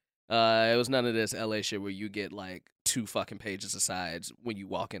before. It was none of this LA shit where you get like 2 fucking pages of sides when you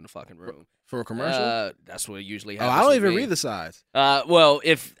walk in the fucking room. For a commercial? That's what usually happens. I don't even read the sides. Well,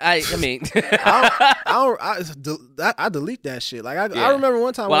 if I mean, I delete that shit. Like I remember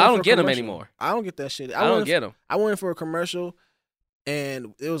one time. Well, I don't get them anymore. I don't get that shit. I don't get them. I went in for a commercial,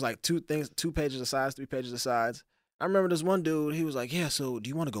 and it was like 2 pages of sides, 3 pages of sides. I remember this one dude, he was like, yeah, so do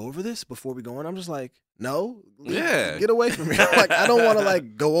you want to go over this before we go in? I'm just like, no. Get away from me. Like, I don't want to,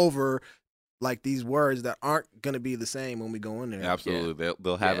 like, go over, like, these words that aren't going to be the same when we go in there. Absolutely. Yeah.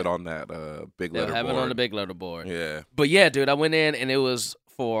 They'll have it on that big letter board. They'll have it on the big letter board. Yeah. But, yeah, dude, I went in, and it was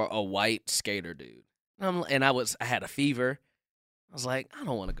for a white skater dude. And I had a fever. I was like, I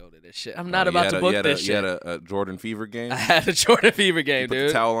don't want to go to this shit. I'm not about to book this shit. You had a Jordan fever game? I had a Jordan fever game, dude. Put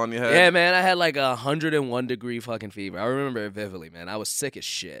the towel on your head? Yeah, man. I had like 101-degree fucking fever. I remember it vividly, man. I was sick as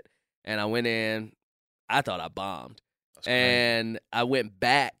shit. And I went in. I thought I bombed. And I went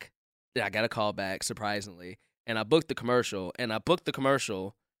back. I got a call back, surprisingly. And I booked the commercial.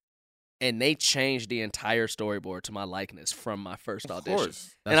 And they changed the entire storyboard to my likeness from my first audition.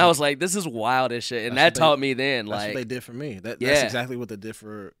 And I was like, this is wild as shit. And that taught me then. That's what they did for me. That's exactly what they did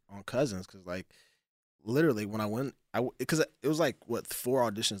for on Cousins. Because, like, literally, when I went, because it was like,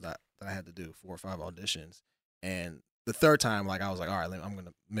 4 auditions that I had to do, 4 or 5 auditions. And the third time, like, I was like, all right,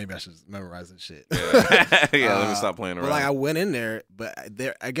 maybe I should memorize this shit. Yeah, let me stop playing around. But, like, I went in there, but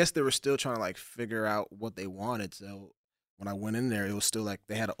I guess they were still trying to, like, figure out what they wanted. So when I went in there, it was still like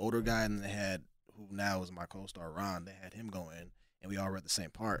they had an older guy and they had, who now is my co-star Ron, they had him go in and we all read the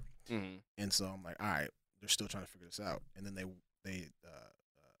same part. Mm-hmm. And so I'm like, all right, they're still trying to figure this out. And then they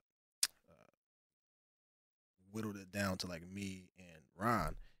whittled it down to like me and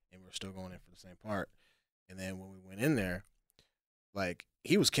Ron, and we were still going in for the same part. And then when we went in there, like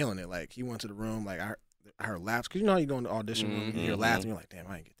he was killing it. Like he went to the room, like I heard laughs, because you know how you go in the audition room, and you're laughing, you're like, damn,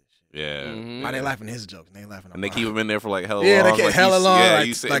 I ain't get this shit. Yeah. Why they laughing at his jokes? And they laughing at and they keep him in there for like hella long. Yeah, they keep hella long,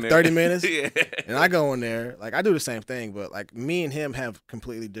 like 30 there. minutes. Yeah. And I go in there, like I do the same thing, but like me and him have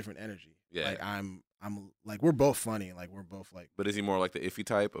completely different energy. Yeah. Like I'm like, we're both funny, like we're both like. But is he more like the iffy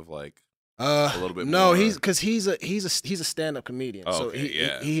type of like a little bit? No, more... he's a stand-up comedian. Oh, so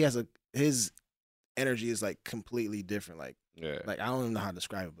okay, he has his energy is like completely different. Like yeah. Like I don't even know how to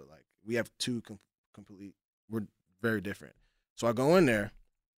describe it, but like we have two completely, we're very different. So I go in there,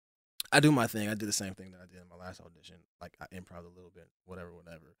 I do my thing. I did the same thing that I did in my last audition. Like I improv a little bit, whatever.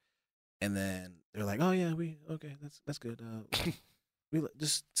 And then they're like, "Oh yeah, okay, that's good. We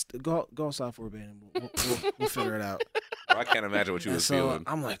just go outside for a bit, and we'll figure it out." Bro, I can't imagine what you were feeling.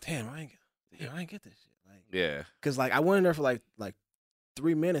 I'm like, damn, I ain't get this shit. Like, yeah, because like I went in there for like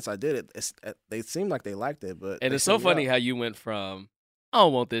 3 minutes. I did it. They seemed like they liked it, but and it's so funny how you went from I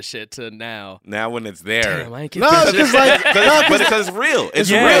don't want this shit to now. Now when it's there, damn, I ain't get this shit. Like, because it's real.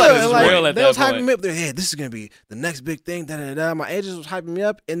 It's real. It's like, real at they that was hyping point. me up. They're, yeah, this is gonna be the next big thing. Da da da. My agents was hyping me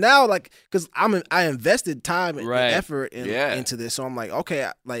up, and now like, cause I invested time and effort into this, so I'm like,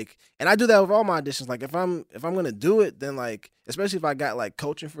 okay, like, and I do that with all my auditions. Like, if I'm gonna do it, then like, especially if I got like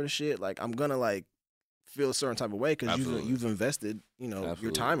coaching for the shit, like I'm gonna like feel a certain type of way because you've invested,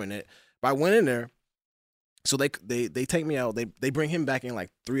 your time in it. But I went in there. So they take me out. They bring him back in like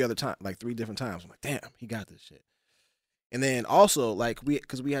 3 different times. I'm like, damn, he got this shit. And then also like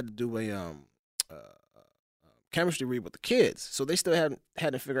because we had to do a chemistry read with the kids, so they still hadn't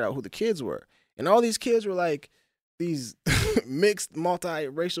figured out who the kids were. And all these kids were like these mixed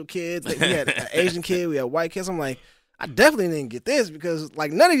multiracial kids. Like, we had an Asian kid, we had white kids. I'm like, I definitely didn't get this because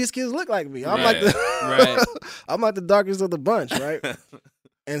like none of these kids look like me. I'm like I'm like the darkest of the bunch, right?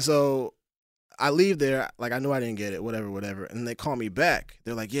 And so I leave there, like I knew I didn't get it, whatever. And they call me back.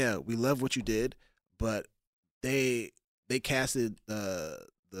 They're like, yeah, we love what you did, but they casted the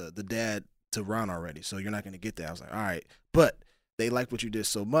dad to Ron already, so you're not going to get that. I was like, all right. But they like what you did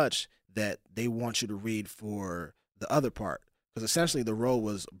so much that they want you to read for the other part. Because essentially the role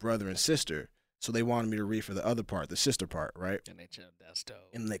was brother and sister, so they wanted me to read for the other part, the sister part, right? And that's dope.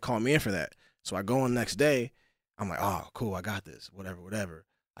 And they called me in for that. So I go in the next day. I'm like, oh, cool, I got this, whatever.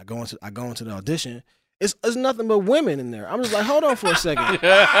 I go into the audition. It's nothing but women in there. I'm just like, hold on for a second. I'm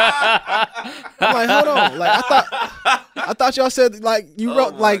like, hold on. Like I thought y'all said like you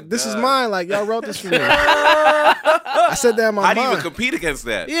wrote like this is mine. Like y'all wrote this for me. I said that in my mind. I didn't even compete against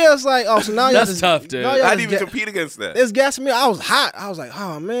that. Yeah, it's like, oh, so now that's tough, dude. I didn't even compete against that. It's gassing me. I was hot. I was like,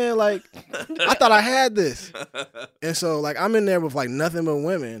 oh man, like I thought I had this. And so like I'm in there with like nothing but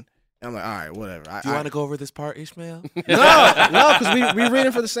women. I'm like, all right, whatever. Do you want to go over this part, Ishmael? No, because we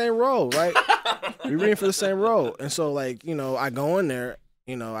reading for the same role, right? We reading for the same role, and so like I go in there,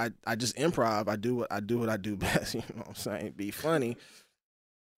 I just improv. I do what I do best. You know what I'm saying? Be funny.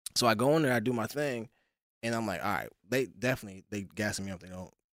 So I go in there, I do my thing, and I'm like, all right, they gassing me up. They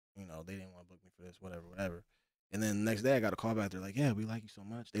don't, they didn't want to book me for this, whatever. And then the next day I got a call back. They're like, yeah, we like you so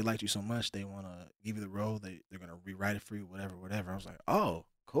much. They liked you so much. They want to give you the role. They're gonna rewrite it for you, whatever. I was like, oh.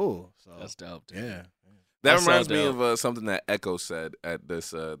 Cool. So that's dope, dude. Yeah. That reminds me of something that Echo said at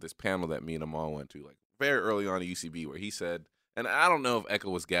this panel that me and Amal went to, like very early on at UCB, where he said, and I don't know if Echo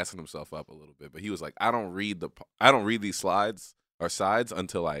was gassing himself up a little bit, but he was like, I don't read these slides or sides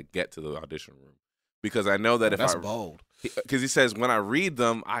until I get to the audition room, because I know that that's bold. Because he says when I read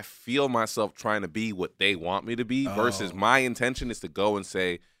them, I feel myself trying to be what they want me to be, versus my intention is to go and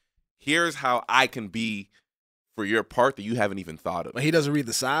say, here's how I can be for your part that you haven't even thought of. But he doesn't read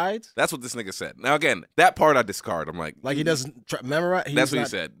the sides? That's what this nigga said. Now, again, that part I discard. I'm like he doesn't memorize? That's what he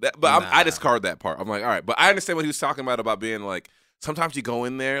said. I discard that part. I'm like, all right. But I understand what he was talking about being like, sometimes you go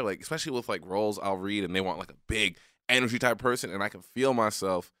in there, like, especially with like roles I'll read, and they want like a big energy type person, and I can feel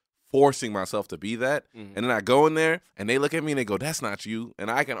myself forcing myself to be that. Mm-hmm. And then I go in there, and they look at me, and they go, that's not you. And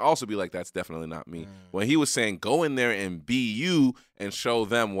I can also be like, that's definitely not me. When he was saying, go in there and be you and show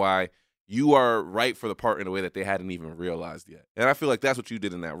them why you are right for the part in a way that they hadn't even realized yet. And I feel like that's what you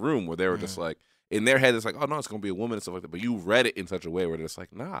did in that room, where they were just like, in their head, it's like, oh, no, it's going to be a woman and stuff like that. But you read it in such a way where it's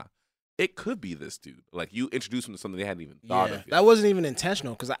like, nah, it could be this dude. Like, you introduced them to something they hadn't even thought of yet. That wasn't even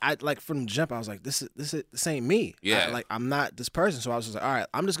intentional, because I like, from the jump, I was like, this ain't me. Yeah. I'm not this person. So I was just like, all right,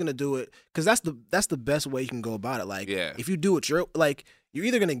 I'm just going to do it, because that's the best way you can go about it. Like, if you do it you're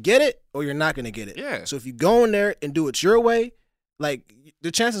either going to get it or you're not going to get it. Yeah. So if you go in there and do it your way, like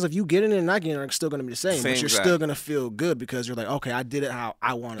the chances of you getting it and not getting it are still going to be the same, but you're still going to feel good because you're like, okay, I did it how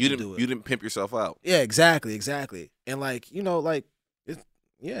I wanted to do it. You didn't pimp yourself out. Yeah, exactly. And like, like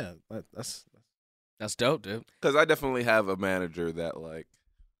that's dope, dude. Because I definitely have a manager that like,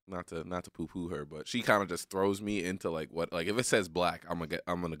 not to poo poo her, but she kind of just throws me into like what, like if it says black, I'm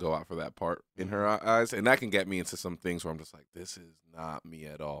gonna go out for that part in her eyes, and that can get me into some things where I'm just like, this is not me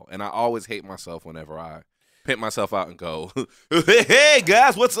at all, and I always hate myself whenever I pimp myself out and go, hey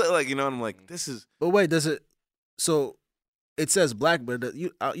guys, what's up? Like, and I'm like, this is. But wait, does it? So it says black, but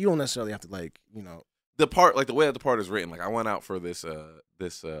you don't necessarily have to like, the part, like the way that the part is written. Like I went out for this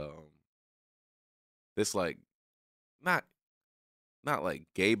like not like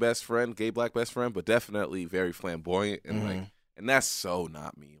gay black best friend, but definitely very flamboyant and like, and that's so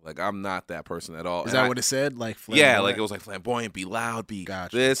not me. Like I'm not that person at all. Is that what it said? Like flamboyant? Yeah, like it was like flamboyant, be loud, be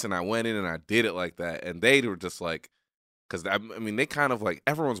this, and I went in and I did it like that, and they were just like, because I mean they kind of like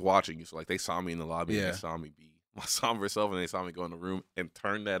everyone's watching you, so like they saw me in the lobby, and they saw me be my somber self, and they saw me go in the room and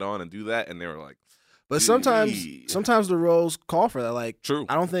turn that on and do that, and they were like, but sometimes the roles call for that. Like true.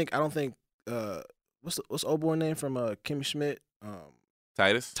 I don't think what's the old boy name from Kimmy Schmidt?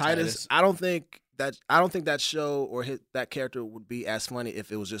 Titus. I don't think that show or that character would be as funny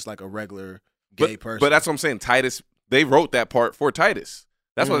if it was just like a regular gay person. But that's what I'm saying. Titus, they wrote that part for Titus.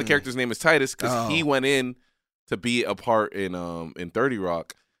 That's why the character's name is Titus, because he went in to be a part in 30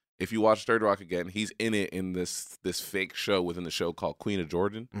 Rock. If you watch 30 Rock again, he's in it in this fake show within the show called Queen of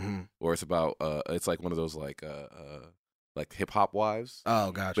Jordan, where it's about it's like one of those like hip hop wives.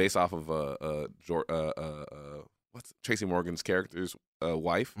 Oh, gotcha. Based off of what's Tracy Morgan's character's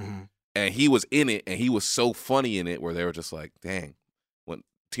wife, and he was in it, and he was so funny in it where they were just like, dang, when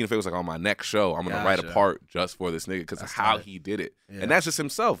Tina Fey was like, on my next show, I'm gonna write a part just for this nigga because of how he did it, and that's just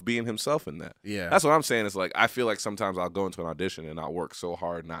himself being himself in that. Yeah, that's what I'm saying. Is like I feel like sometimes I'll go into an audition and I'll work so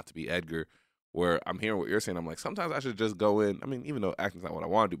hard not to be Edgar, where I'm hearing what you're saying. I'm like, sometimes I should just go in. I mean, even though acting's not what I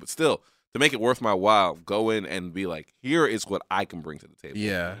want to do, but still, to make it worth my while, go in and be like, here is what I can bring to the table.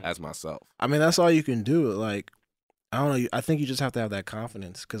 Yeah, as myself. I mean, that's all you can do. Like, I don't know. I think you just have to have that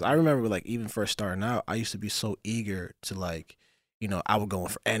confidence. Because I remember, like, even first starting out, I used to be so eager to, like, I would go in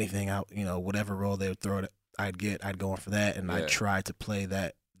for anything. Whatever role they would throw, I'd go in for that, and I'd try to play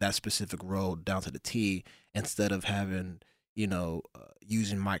that specific role down to the T instead of having,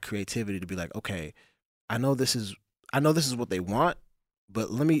 using my creativity to be like, okay, I know this is what they want, but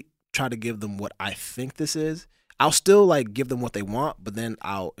let me try to give them what I think this is. I'll still like give them what they want, but then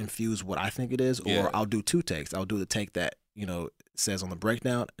I'll infuse what I think it is, or I'll do two takes. I'll do the take that says on the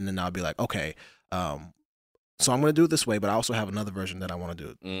breakdown, and then I'll be like, okay, so I'm gonna do it this way, but I also have another version that I want to do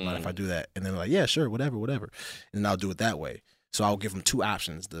it. Mind if I do that? And then they're like, yeah, sure, whatever, and then I'll do it that way. So I'll give them two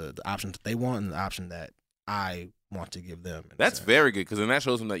options: the option that they want and the option that I want to give them. That's very good, because then that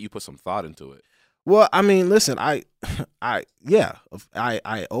shows them that you put some thought into it. Well, I mean, listen, I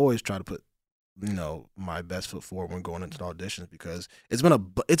always try to put my best foot forward when going into the auditions, because it's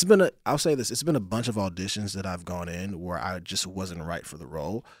been I'll say this, it's been a bunch of auditions that I've gone in where I just wasn't right for the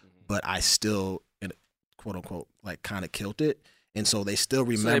role, but I still, quote unquote, like kind of killed it, and so they still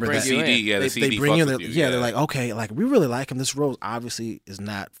remember that CD. They bring you, they're like, okay, like we really like him. This role obviously is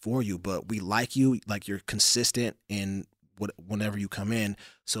not for you, but we like you, like you're consistent in whenever you come in,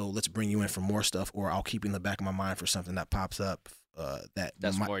 so let's bring you in for more stuff, or I'll keep you in the back of my mind for something that pops up.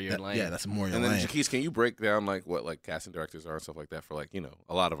 That's more your lane. Yeah, that's more your lane. And then, Jaquise, can you break down like what like casting directors are and stuff like that for like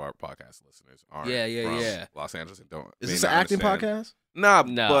a lot of our podcast listeners aren't from Los Angeles and don't. Is this an acting podcast? Nah,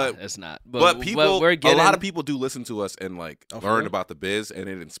 no, but it's not. But people, a lot of people do listen to us and like learn about the biz, and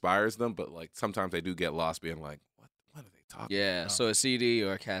it inspires them. But like sometimes they do get lost, being like, what are they talking? Yeah, about? So a CD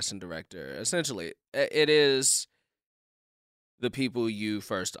or a casting director, essentially, it is the people you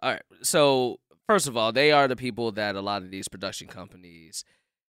first. All right, so. First of all, they are the people that a lot of these production companies,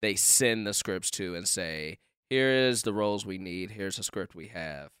 they send the scripts to and say, here is the roles we need. Here's the script we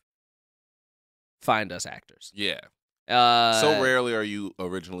have. Find us actors. Yeah. So rarely are you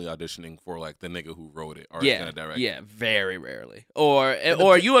originally auditioning for like the nigga who wrote it or is gonna direct it. Yeah, very rarely. Or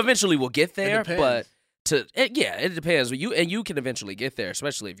you eventually will get there, but it depends. You can eventually get there,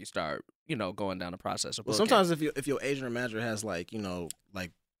 especially if you start, going down the process of booking. Sometimes if your agent or manager has like,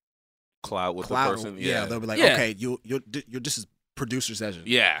 like clout with the person, they'll be like, okay, you're just as producer's agent,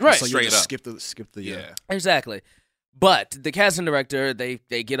 right? So you just skip the exactly. But the casting director, they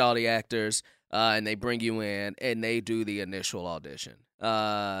get all the actors, and they bring you in, and they do the initial audition.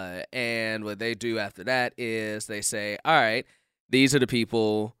 And what they do after that is they say, all right, these are the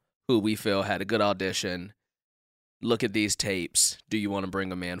people who we feel had a good audition. look at these tapes. Do you want to bring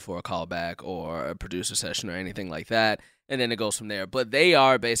them in for a callback or a producer session or anything like that? And then it goes from there. But they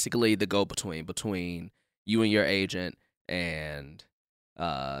are basically the between you and your agent and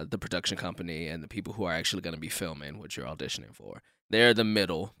the production company and the people who are actually going to be filming what you're auditioning for. They're the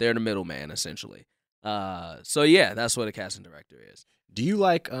middleman, essentially. So yeah, that's what a casting director is. Do you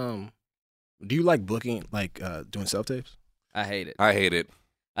like booking, like doing self tapes? I hate it.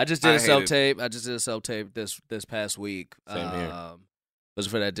 I just did a self tape. I just did a self tape this past week. Same here. Was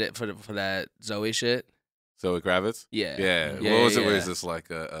it for that Zoe shit? Zoe Kravitz? Yeah. What was it? Where is this like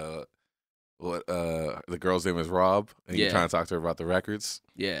the girl's name is Rob, and you're trying to talk to her about the records?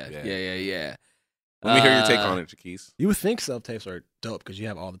 Yeah. Let me hear your take on it, Jaquise. You would think self tapes are dope because you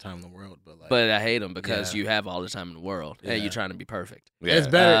have all the time in the world, but I hate them because you have all the time in the world, and you're trying to be perfect. Yeah. It's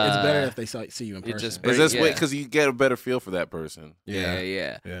better if they see you in person. Because you get a better feel for that person.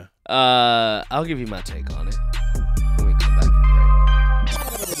 Yeah. I'll give you my take on it when we come back from break.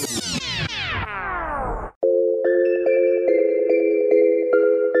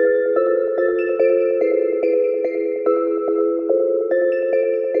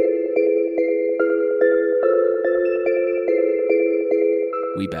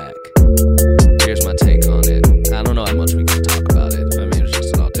 We back. Here's my take on it. I don't know how much we can talk about it. I mean, it's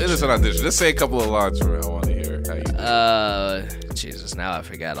just an audition. It is an audition. Just say a couple of lines from it. I want to hear how you do. Jesus, now I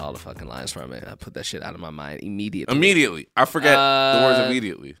forgot all the fucking lines from it. I put that shit out of my mind immediately. I forget the words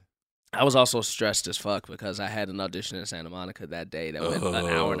immediately. I was also stressed as fuck because I had an audition in Santa Monica that day that went an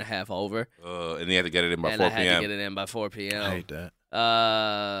hour and a half over. And you had to get it in by 4 p.m. I had to get it in by 4 p.m. I hate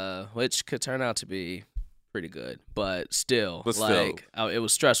that. Which could turn out to be pretty good, but still, it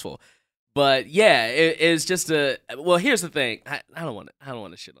was stressful. But yeah, it's just here's the thing. I don't want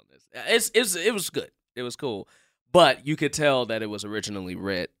to shit on this. It was good. It was cool, but you could tell that it was originally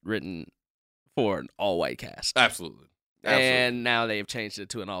written for an all-white cast. Absolutely. And now they've changed it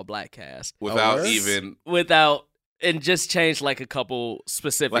to an all-black cast and just changed like a couple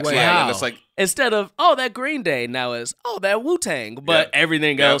specific. It's like instead of that Green Day, now is that Wu-Tang, but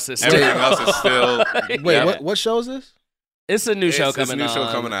everything else is still. Everything else is still. Wait, what show is this? It's a new show coming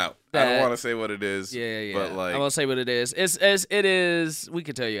out. I don't want to say what it is. Yeah. But like, I won't say what it is. It is. We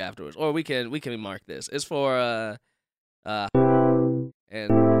can tell you afterwards, or we can mark this. It's for and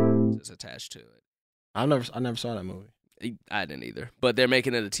it's attached to it. I never saw that movie. I didn't either. But they're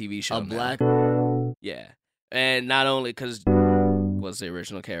making it a TV show. Black. Yeah, and not only because was the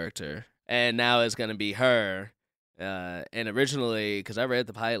original character, and now it's gonna be her. And originally, because I read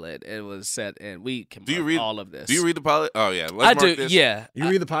the pilot, it was set, and we can read all of this. Do you read the pilot? Oh yeah, I do. This. Yeah, you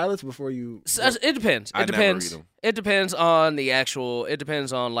read the pilots before you. It depends. I never read them. It depends on the actual. It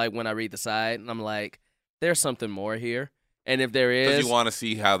depends on like when I read the side, and I'm like, there's something more here. And if there is, because you want to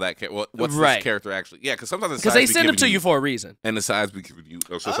see how that what's this character actually? Yeah, because sometimes they send them to you for a reason, and the sides be giving you.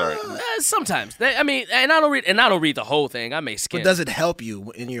 Oh, so sorry. Sometimes I don't read the whole thing. I may skim. But does it help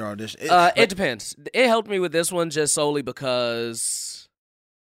you in your audition? It depends. It helped me with this one just solely because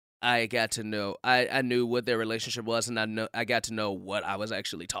I got to know. I knew what their relationship was, and I got to know what I was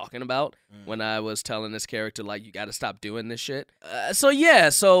actually talking about when I was telling this character like, you got to stop doing this shit.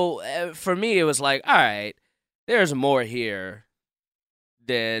 So for me, it was like, all right. There's more here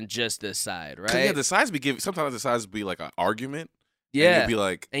than just this side, right? Yeah, the sides sometimes the sides be like an argument. Yeah. And you'd be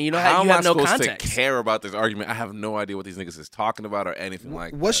like, and you know how you am have I no supposed context to care about this argument? I have no idea what these niggas is talking about or anything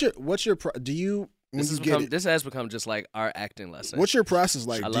like that. What's your do you this has become just like our acting lesson. What's your process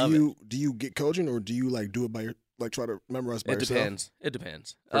like? Do you get coaching or do you like do it by try to memorize by yourself? It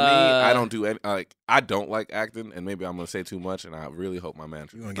depends. For me, I don't do any, I don't like acting, and maybe I'm gonna say too much, and I really hope my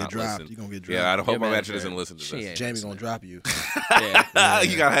manager. You're gonna get dropped. Listen. You're gonna get dropped. Yeah, I hope my manager doesn't listen to this. Jamie gonna drop you. You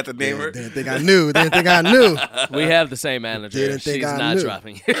gotta have to name her. Didn't think I knew. We have the same manager. She's not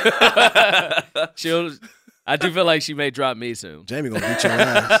dropping you. I do feel like she may drop me soon. Jamie gonna beat your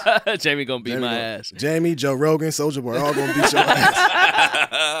ass. Jamie gonna beat my ass. Jamie, Joe Rogan, Soulja Boy, all gonna beat your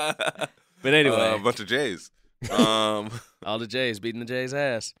ass. But anyway, a bunch of J's. All the J's beating the J's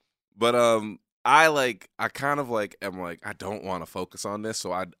ass. But I kind of am like, I don't want to focus on this,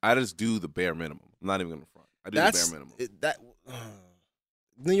 so I just do the bare minimum. I'm not even gonna front. I do the bare minimum.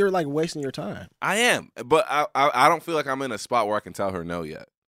 Then you're like wasting your time. I am, but I don't feel like I'm in a spot where I can tell her no yet.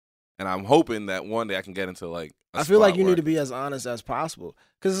 And I'm hoping that one day I can get into like. I feel like you need to be as honest as possible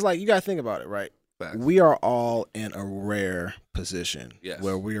because it's like you gotta think about it, right? Facts. We are all in a rare position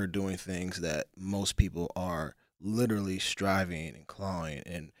where we are doing things that most people are literally striving and clawing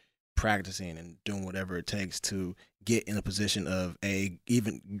and practicing and doing whatever it takes to get in a position of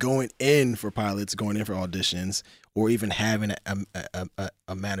even going in for pilots, going in for auditions, or even having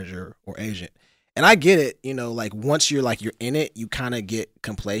a manager or agent. and I get it, you know, like once you're in it, you kind of get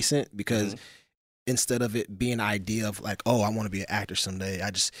complacent because instead of it being an idea of like, oh, I want to be an actor someday,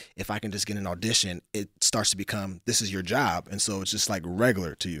 if I can just get an audition, it starts to become, this is your job. And so it's just like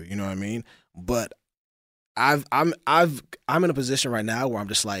regular to you, you know what I mean? But I'm in a position right now where I'm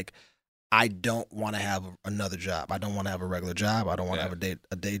just like, I don't want to have another job. I don't want to have a regular job. I don't want to have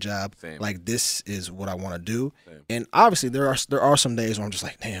a day job. Same. Like this is what I want to do. Same. And obviously there are some days where I'm just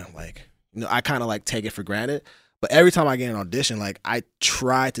like, damn, like, you know, I kind of like take it for granted. But every time I get an audition, like I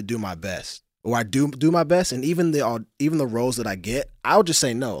try to do my best, or I do my best. And even the roles that I get, I'll just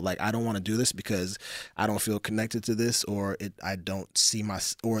say no. Like I don't want to do this because I don't feel connected to this, or I don't see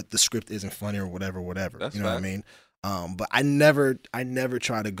or the script isn't funny or whatever. That's you know what I mean? But I never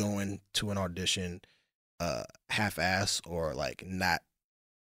try to go into an audition half-ass or like not.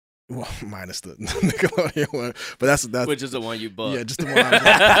 Well, minus the Nickelodeon one, but that's which is the one you booked. Yeah, just the one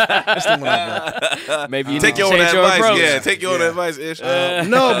I booked. Maybe you take your own advice. Approach. Yeah, take your own advice, Ish. But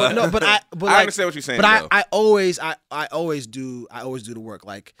I understand what you're saying. But I always do the work,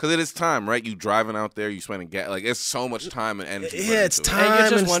 like because it is time, right? You driving out there, you spending gas, like it's so much time and energy. Yeah, it's time. And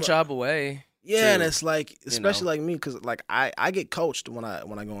you're just one job away. Yeah, too. And it's like, especially like me, because like I get coached when I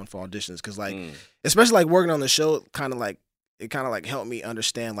go in for auditions, because like especially like working on the show, it kind of like helped me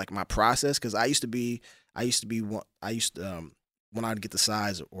understand like my process, because I used to when I'd get the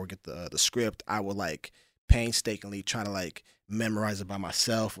size or get the script, I would like painstakingly try to like memorize it by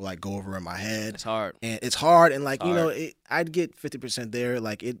myself or like go over it in my head. It's hard, and like you know, I'd get 50% there,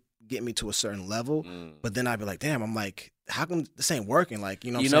 like it get me to a certain level, but then I'd be like, damn, I'm like, how come this ain't working? Like,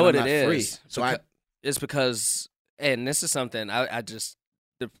 you know what I'm it is? Free. So it's because, and this is something I just,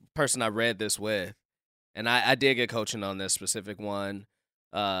 the person I read this with, and I did get coaching on this specific one,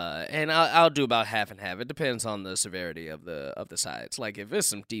 and I'll do about half and half. It depends on the severity of the sides. Like if it's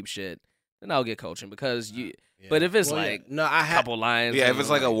some deep shit, then I'll get coaching because you. Yeah. But if it's a couple lines, if it's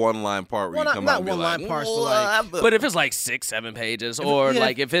like a one-line part where you come out and be like, parts, but if it's like 6-7 pages, or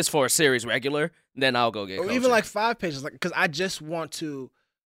like if it's for a series regular, then I'll go get coaching. Or even like 5 pages, like because I just want to.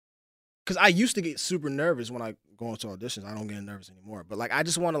 Because I used to get super nervous when I go into auditions. I don't get nervous anymore. But like I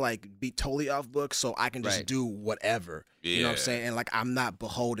just want to like be totally off book so I can just do whatever. Yeah. You know what I'm saying? And like I'm not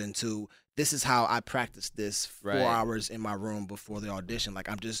beholden to, this is how I practice this 4 hours in my room before the audition. Like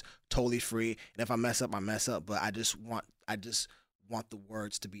I'm just totally free. And if I mess up, I mess up. But I just want the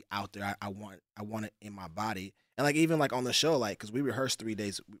words to be out there. I want it in my body. And like even like on the show, like because we rehearse 3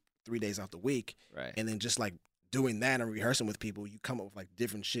 days out the week. Right. And then just like doing that and rehearsing with people, you come up with like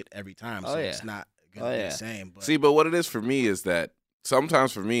different shit every time. So it's not gonna be the same. But. See, but what it is for me is that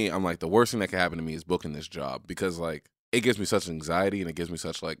sometimes for me, I'm like, the worst thing that can happen to me is booking this job, because like it gives me such anxiety and it gives me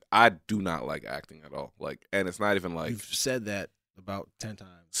such like, I do not like acting at all. Like, and it's not even like, you've said that about 10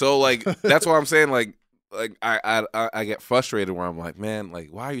 times. So like that's why I'm saying like I get frustrated where I'm like, man,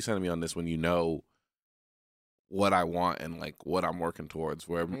 like why are you sending me on this when you know what I want and like what I'm working towards?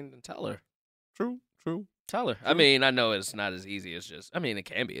 Where tell her. True. Tell her. I mean, I know it's not as easy as just. I mean, it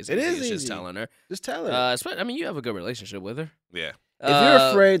can be as easy as just telling her. Just tell her. I mean, you have a good relationship with her. Yeah. If you're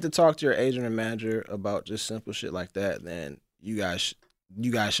afraid to talk to your agent and manager about just simple shit like that, then you guys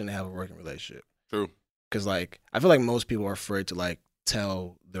shouldn't have a working relationship. True. Because like I feel like most people are afraid to like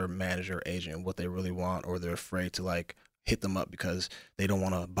tell their manager or agent what they really want, or they're afraid to like hit them up because they don't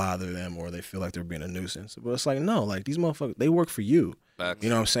want to bother them, or they feel like they're being a nuisance. But it's like, no, like these motherfuckers, they work for you. You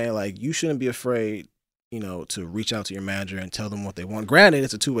know what I'm saying? Like you shouldn't be afraid, you know, to reach out to your manager and tell them what they want. Granted,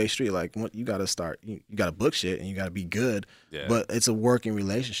 it's a two-way street. Like you got to start, you got to book shit and you got to be good. Yeah. But it's a working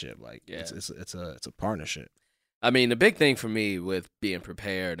relationship. Like it's a partnership. I mean, the big thing for me with being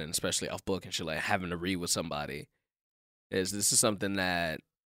prepared, and especially off book and shit, like having to read with somebody, is this is something that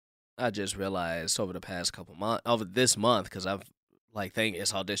I just realized over the past couple months, over this month, because I've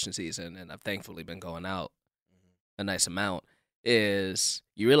it's audition season and I've thankfully been going out a nice amount. Is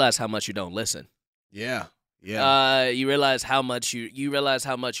you realize how much you don't listen. Yeah. You realize how much you're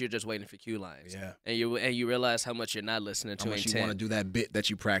just waiting for cue lines. Yeah. And you realize how much you're not listening to intent. You want to do that bit that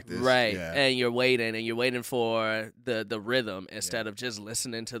you practice. Right. Yeah. And you're waiting for the rhythm instead of just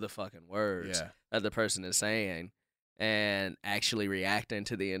listening to the fucking words that the person is saying and actually reacting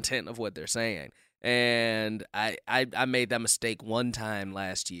to the intent of what they're saying. And I made that mistake one time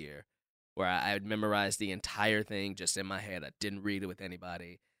last year where I had memorized the entire thing just in my head. I didn't read it with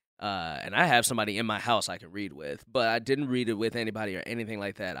anybody. And I have somebody in my house I can read with, but I didn't read it with anybody or anything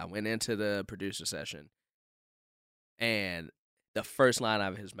like that. I went into the producer session, and the first line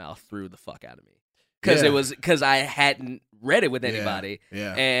out of his mouth threw the fuck out of me. Because I hadn't read it with anybody.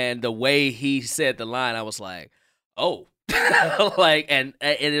 Yeah. And the way he said the line, I was like, oh. Like, and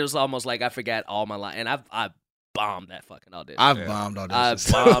it was almost like I forgot all my lines, and I bombed that fucking audition. I've bombed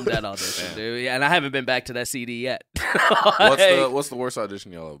auditions. I bombed that audition, dude. Yeah, and I haven't been back to that CD yet. What's the worst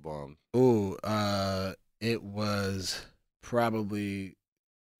audition y'all have bombed? Ooh, it was probably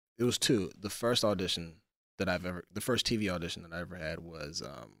two. The first audition the first TV audition that I ever had was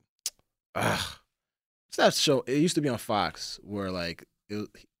it's that show. It used to be on Fox where like it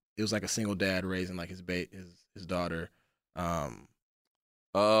was like a single dad raising like his daughter. Quite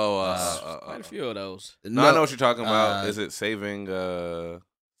a few of those. No, I know what you're talking about. Is it Saving Hope?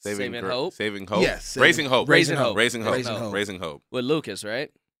 Saving Hope? Yes. Raising Hope. Raising Hope. Raising Hope. With Lucas,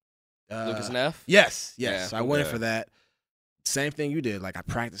 right? Lucas Neff? Yes. Yeah. So I went in for that. Same thing you did. Like I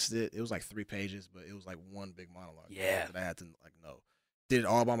practiced it. It was like 3 pages, but it was like one big monologue. Yeah. That I had to like know. Did it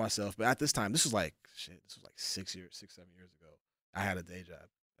all by myself. But at this time, this was like 7 years ago. I had a day job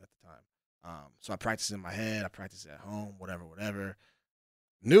at the time. So I practiced in my head. I practiced at home. Whatever.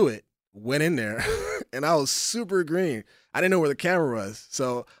 Knew it. Went in there, and I was super green. I didn't know where the camera was,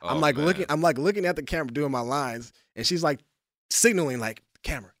 so I'm looking at the camera doing my lines, and she's like signaling like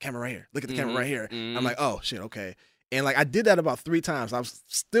camera right here. Look at the camera right here. Mm-hmm. I'm like, oh shit, okay. And like I did that about 3 times. I was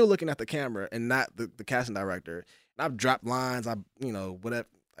still looking at the camera and not the casting director. And I've dropped lines. Whatever.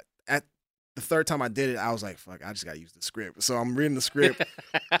 At the 3rd time I did it, I was like, fuck, I just got to use the script. So I'm reading the script,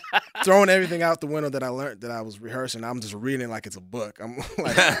 throwing everything out the window that I learned that I was rehearsing. I'm just reading it like it's a book. I'm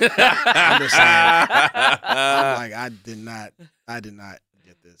like, I did not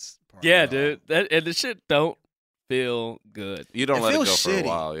get this part. Yeah, dude. And the shit don't feel good. You don't let it go shitty for a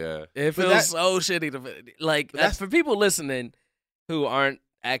while, yeah. It feels so shitty. For people listening who aren't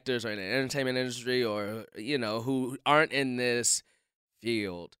actors or in the entertainment industry or, who aren't in this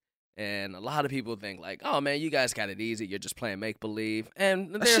field, and a lot of people think like, oh man, you guys got it easy. You're just playing make-believe.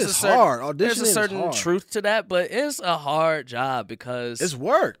 And there's a certain truth to that, but it's a hard job because it's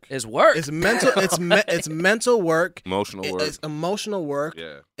work. It's work. It's mental. It's mental work. Emotional work. It's emotional work.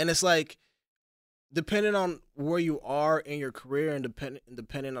 Yeah. And it's like, depending on where you are in your career and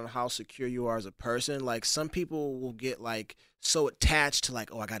depending on how secure you are as a person, like some people will get like so attached to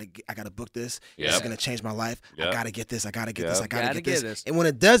like, oh, I gotta book this. Yep. This is gonna change my life. Yep. I gotta get this. I gotta get this. I Gotta gotta get get this. this. And when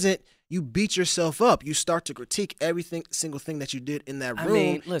it doesn't, you beat yourself up. You start to critique single thing that you did in that room. I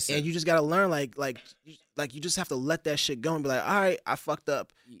mean, listen. And you just gotta learn like you just have to let that shit go and be like, all right, I fucked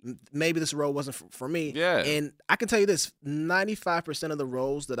up. Maybe this role wasn't for me. Yeah. And I can tell you this: 95% of the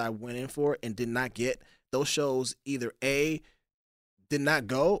roles that I went in for and did not get, those shows either A, did not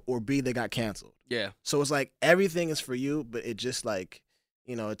go, or B, they got canceled. Yeah. So it's like everything is for you, but it just like,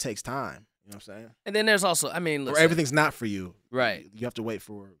 it takes time. You know what I'm saying? And then there's also, listen, or everything's not for you. Right. You have to wait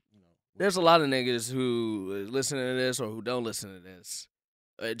for, There's a lot of niggas who listen to this or who don't listen to this,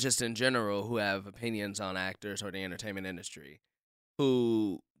 just in general, who have opinions on actors or the entertainment industry,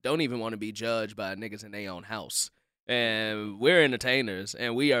 who don't even want to be judged by niggas in their own house. And we're entertainers,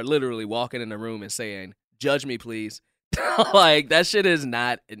 and we are literally walking in the room and saying, judge me, please. Like, that shit is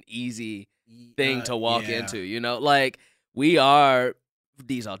not an easy thing to walk into, Like, we are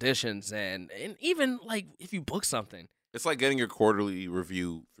these auditions, and even, like, if you book something. It's like getting your quarterly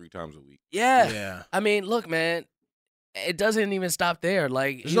review 3 times a week. Yeah. I mean, look, man, it doesn't even stop there.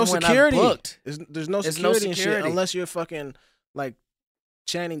 Like, there's no security. Booked, there's no security and shit unless you're fucking, like,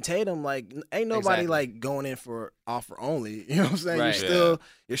 Channing Tatum. Like, ain't nobody, like, going in for offer only. You know what I'm saying? Right.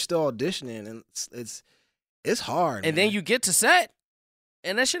 You're still auditioning, and it's hard. And then you get to set,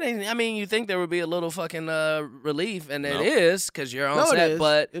 and that shit ain't. I mean, you think there would be a little fucking relief, and it is because you're on set.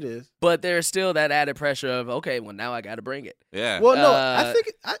 But it is. But there's still that added pressure of, okay, well, now I got to bring it. Yeah. Well, no, I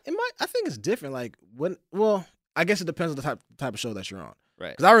think it's different. Like I guess it depends on the type of show that you're on.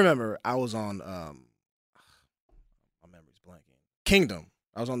 Right. Because I remember I was on my memory's blanking. Kingdom.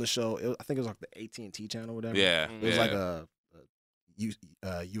 I was on the show. I think it was like the AT&T channel or whatever. Yeah. It was like a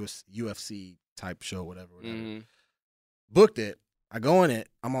UFC type show, whatever. Mm-hmm. Booked it. I go in it.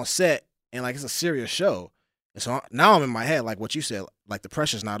 I'm on set, and like it's a serious show. And so now I'm in my head, like what you said, like the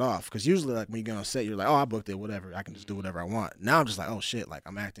pressure's not off. Because usually, like when you get on set, you're like, oh, I booked it, whatever. I can just do whatever I want. Now I'm just like, oh shit, like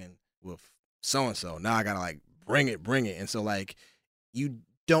I'm acting with so and so. Now I gotta like bring it. And so like you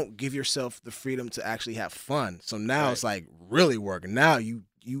don't give yourself the freedom to actually have fun. So now It's like really working. Now you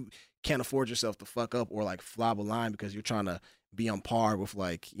can't afford yourself to fuck up or like flop a line because you're trying to be on par with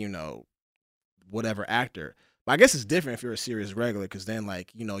like, whatever actor. But I guess it's different if you're a serious regular because then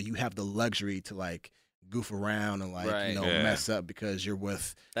like, you have the luxury to like goof around and like, mess up because you're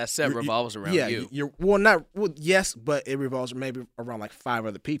with. That set revolves around you. Yes, but it revolves maybe around like 5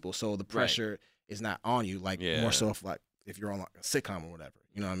 other people. So the pressure is not on you, like more so if you're on like a sitcom or whatever.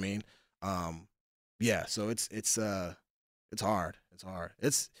 You know what I mean? So it's It's hard. It's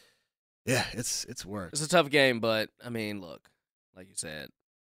work. It's a tough game, but I mean, look, like you said,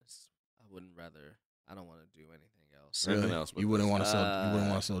 I don't want to do anything else. Really? Anything else? You wouldn't want to sell. You wouldn't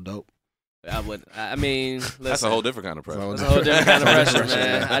want to sell dope. I would. I mean, listen, that's a whole different kind of pressure. That's a whole different kind of pressure,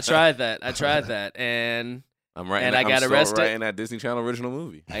 man. I tried that, and I got arrested. Writing that Disney Channel original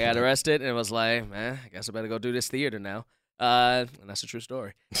movie. I got arrested, and it was like, man, I guess I better go do this theater now. And that's a true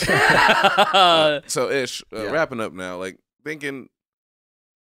story. So, Ish, wrapping up now, like thinking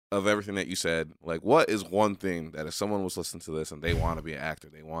of everything that you said, like what is one thing that if someone was listening to this and they want to be an actor,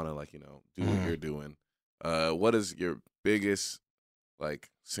 they want to like, do what you're doing, what is your biggest like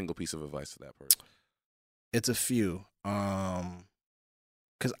single piece of advice to that person? It's a few.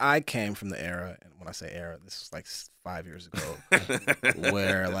 Because I came from the era, and when I say era, this was like 5 years ago,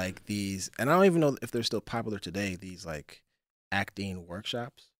 where like these, and I don't even know if they're still popular today, these like acting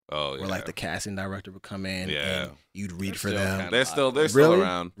workshops. Oh, yeah. Where like the casting director would come in and you'd read for them. They're still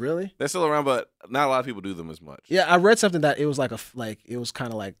around. Really? They're still around, but not a lot of people do them as much. Yeah, I read something that it was like it was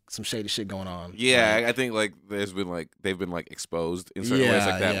kind of like some shady shit going on. Yeah, I think like they've been exposed in certain ways.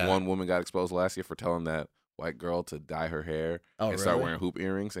 Like that one woman got exposed last year for telling that white girl to dye her hair and start wearing hoop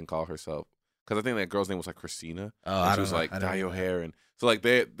earrings and call herself, because I think that girl's name was like Christina. And she was like, dye your hair. And so like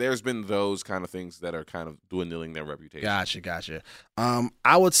there's been those kind of things that are kind of dwindling their reputation. Gotcha.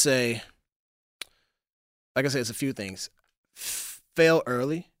 I would say, like I said, it's a few things. Fail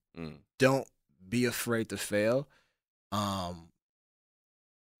early. Don't be afraid to fail. Because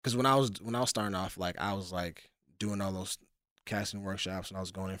when I was starting off, like I was like doing all those casting workshops and I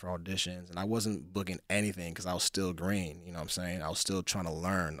was going in for auditions and I wasn't booking anything because I was still green. You know what I'm saying? I was still trying to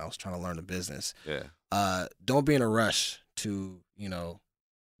learn. I was trying to learn the business. Yeah. Don't be in a rush to,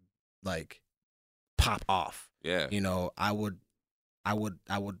 like pop off. Yeah. I would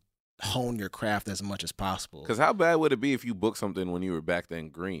hone your craft as much as possible. Because how bad would it be if you booked something when you were back then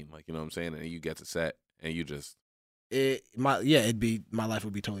green? Like, you know what I'm saying? And you get to set and you just... my life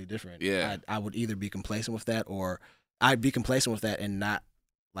would be totally different. Yeah. I would either be complacent with that or I'd be complacent with that and not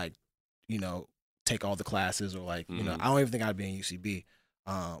like, take all the classes or like, I don't even think I'd be in UCB.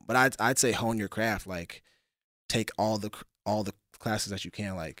 But I'd say hone your craft, like take all the classes that you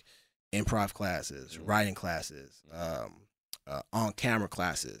can, like improv classes, writing classes, on camera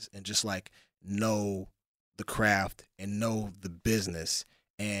classes, and just like know the craft and know the business,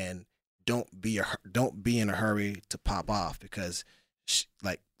 and don't be in a hurry to pop off, because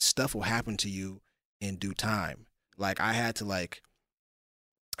like stuff will happen to you in due time. Like I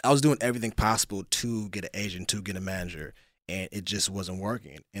was doing everything possible to get an agent, to get a manager, and it just wasn't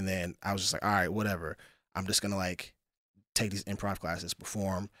working. And then I was just like, all right, whatever. I'm just gonna like take these improv classes,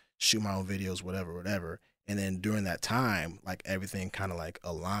 perform, shoot my own videos, whatever. And then during that time, like everything kind of like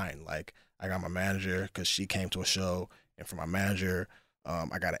aligned. Like I got my manager because she came to a show, and from my manager,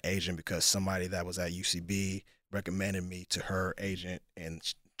 I got an agent because somebody that was at UCB recommended me to her agent, and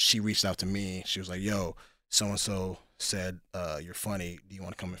she reached out to me. She was like, yo, so-and-so said, you're funny. Do you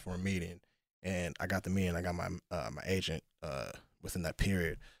want to come in for a meeting? And I got the meeting. I got my agent within that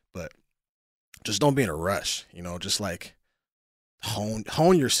period. But just don't be in a rush, just like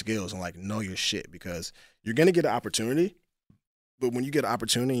hone your skills and like know your shit, because you're going to get an opportunity. But when you get an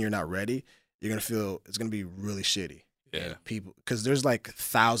opportunity and you're not ready, you're going to feel it's going to be really shitty. Yeah. People, because there's like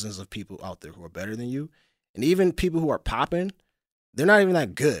thousands of people out there who are better than you. And even people who are popping, they're not even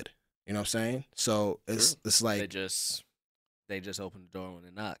that good. You know what I'm saying? So it's like they just opened the door when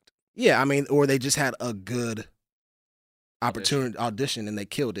they knocked. Yeah, I mean, or they just had a good audition and they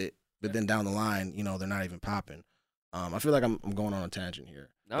killed it, but then down the line, they're not even popping. I feel like I'm going on a tangent here.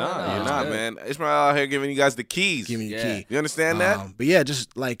 No, you're not, man. Ishmael out here giving you guys the keys. Giving you the key. You understand that? But yeah,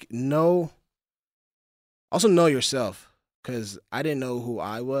 just like also know yourself, because I didn't know who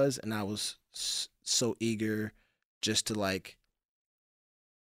I was, and I was so eager just to like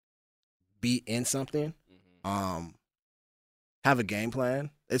be in something. Have a game plan.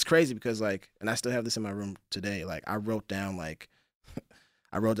 It's crazy because like, and I still have this in my room today. Like I wrote down like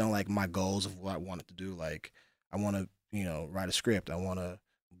my goals of what I wanted to do. Like I want to, write a script. I want to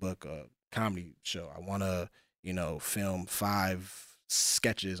book a comedy show. I want to, film 5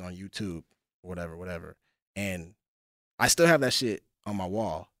 sketches on YouTube, whatever. And I still have that shit on my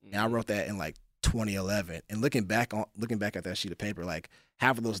wall. And I wrote that in like 2011. And looking back at that sheet of paper, like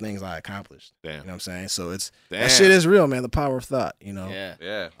half of those things I accomplished. Damn. You know what I'm saying? So that shit is real, man. The power of thought, Yeah.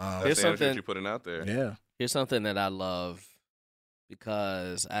 That's here's the energy that you're putting out there. Yeah. Here's something that I love,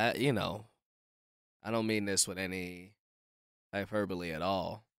 because I don't mean this with any hyperbole at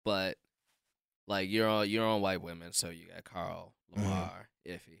all, but like you're on White Women, so you got Carl, Lamar,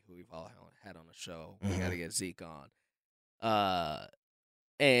 Iffy, who we've all had on the show. We got to get Zeke And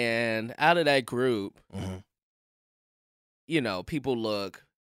out of that group, people look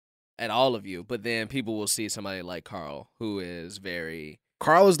at all of you, but then people will see somebody like Carl, who is very...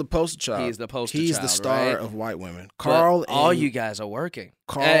 Carl is the poster child. He's the poster child, He's the star of white women. Carl, all you guys are working.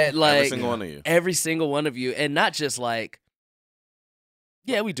 Carl, every single one of you. Every single one of you, and not just like,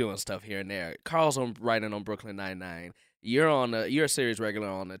 yeah, we doing stuff here and there. Carl's writing on Brooklyn Nine-Nine. You're a series regular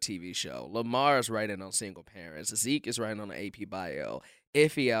on a TV show. Lamar's writing on Single Parents. Zeke is writing on an AP Bio.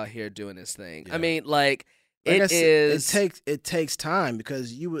 Iffy out here doing his thing. Yeah. I mean, it takes time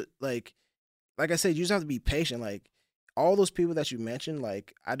because you would like I said, you just have to be patient. Like all those people that you mentioned,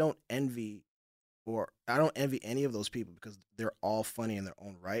 like I don't envy any of those people because they're all funny in their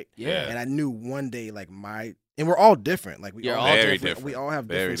own right. Yeah. And I knew one day and we're all different. Like we're all different. We all have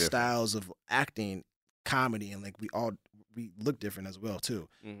different styles of acting, comedy, and like we look different as well too.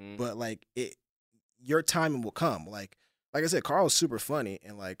 Mm-hmm. But like your timing will come. Like I said, Carl's super funny,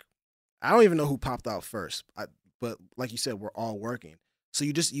 and like I don't even know who popped out first. But like you said, we're all working. So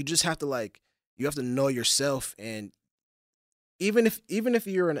you just have to you have to know yourself, and even if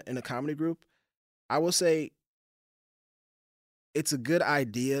you're in a comedy group, I will say it's a good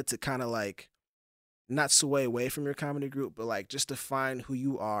idea to kind of like not sway away from your comedy group, but like just to find who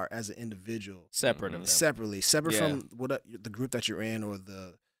you are as an individual, separate from the group that you're in or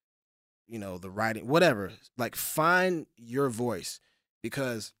the the writing, whatever. Like find your voice,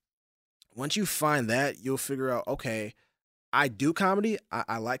 because once you find that, you'll figure out, okay, I do comedy.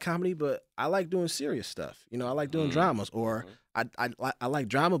 I like comedy, but I like doing serious stuff. I like doing dramas, or I like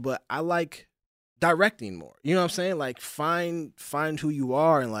drama, but I like directing more. You know what I'm saying? Like find who you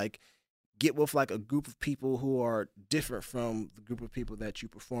are, and like get with like a group of people who are different from the group of people that you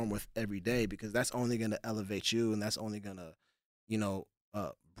perform with every day, because that's only going to elevate you, and that's only going to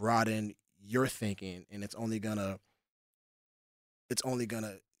broaden your thinking, and it's only gonna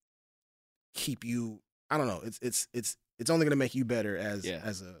keep you. I don't know. It's only gonna make you better as a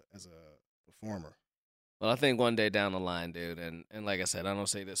performer. Well, I think one day down the line, dude, and like I said, I don't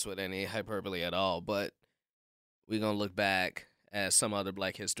say this with any hyperbole at all, but we're gonna look back at some other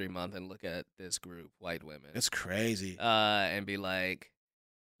Black History Month and look at this group, white women. It's crazy. And be like,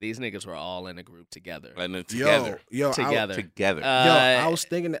 these niggas were all in a group together. And together. Together. I was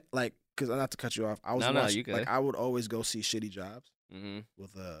thinking that, like, because not to cut you off, I was you good. Like I would always go see Shitty Jobs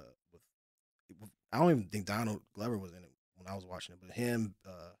with I don't even think Donald Glover was in it when I was watching it, but him,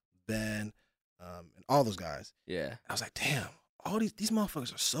 Ben, and all those guys. Yeah. I was like, damn, all these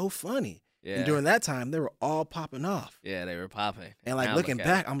motherfuckers are so funny. Yeah. And during that time, they were all popping off. Yeah, they were popping. And like looking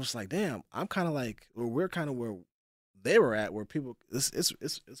back, I'm just like, damn, I'm kind of like, we're kind of where they were at, where people, it's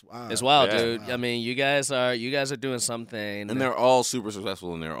wild. It's wild, dude. Wow. I mean, you guys are doing something, and they're all super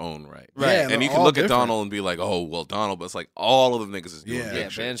successful in their own right. Right. Yeah, and you can look at Donald and be like, oh, well, Donald, but it's like all of the niggas is doing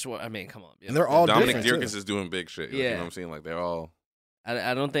big shit. I mean, come on. And they're all Dominic different, Dierkes is doing big shit. Yeah. You know what I'm saying? Like they're all.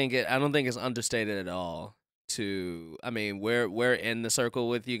 I don't think it's understated at all. I mean, we're in the circle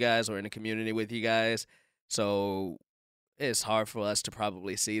with you guys, we're in the community with you guys, so it's hard for us to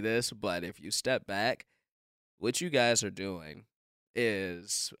probably see this. But if you step back, what you guys are doing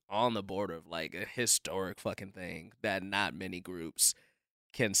is on the border of like a historic fucking thing that not many groups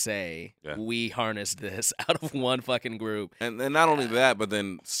can say. We harnessed this out of one fucking group, and then not only that, but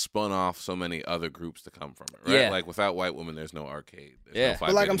then spun off so many other groups to come from it, right? Yeah. Like without white women, there's no arcade. There's no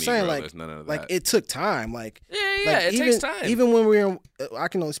but like I'm Negro, saying, there's none of that. like it took time. Like it takes time. Even when we were, I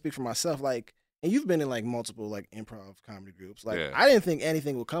can only speak for myself. Like, and you've been in like multiple like improv comedy groups. Like I didn't think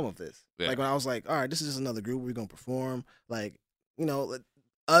anything would come of this. Yeah. Like when I was like, all right, this is just another group. We're gonna perform. Like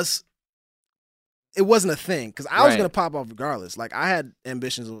us. It wasn't a thing, because I was gonna pop off regardless. Like I had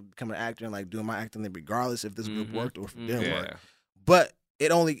ambitions of becoming an actor and like doing my acting regardless if this group worked or if it didn't work. But it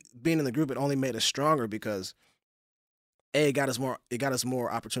only being in the group, it only made us stronger because it got us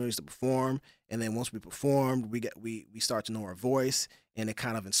more opportunities to perform, and then once we performed, we start to know our voice, and it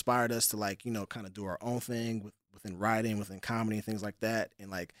kind of inspired us to like kind of do our own thing within writing, within comedy, and things like that.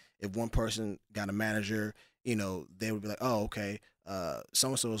 And like if one person got a manager, they would be like, oh, okay.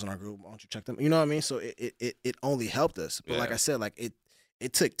 So-and-so is in our group. Why don't you check them? You know what I mean? So it only helped us. But like I said, like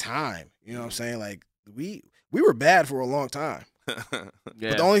it took time. You know what I'm saying? Like we were bad for a long time. But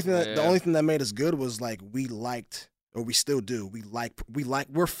the only thing that made us good was like we liked, or we still do.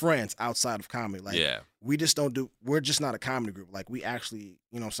 We're friends outside of comedy. Like we're just not a comedy group. Like we actually,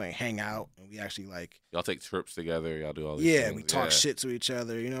 hang out, and we actually like y'all take trips together. Y'all do all these things. We talk shit to each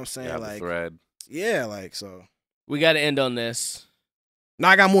other. You know what I'm saying? Like thread. Yeah, like so. We got to end on this. Now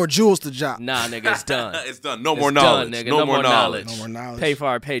I got more jewels to drop. Nah, nigga, it's done. It's done. No more knowledge. Done, nigga. No more knowledge. No more knowledge. Pay for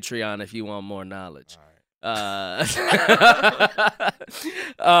our Patreon if you want more knowledge. Let's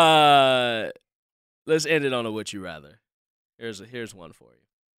end it on a would you rather. Here's one for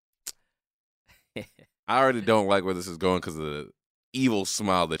you. I already don't like where this is going because of the evil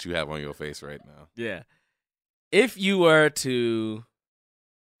smile that you have on your face right now. Yeah. If you were to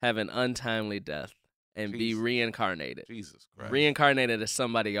have an untimely death and be reincarnated. Jesus Christ. Reincarnated as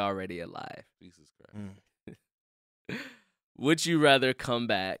somebody already alive. Jesus Christ. Would you rather come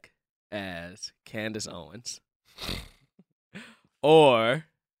back as Candace Owens? or,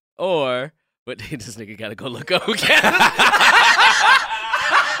 but this nigga gotta go look up who Candace.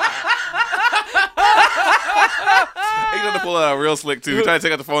 He's gonna pull out real slick too. Trying to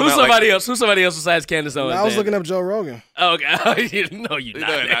take out the phone. Who's somebody else? Who's somebody else besides Candace Owens? I was looking up Joe Rogan. Okay, no, you not.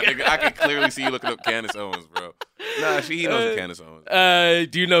 I can clearly see you looking up Candace Owens, bro. Nah, he knows who Candace Owens.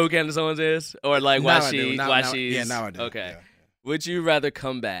 Do you know who Candace Owens is, or like why she's? Yeah, now I do. Okay. Yeah. Would you rather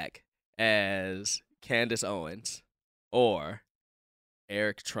come back as Candace Owens or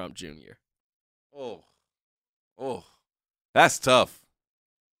Eric Trump Jr.? Oh, that's tough.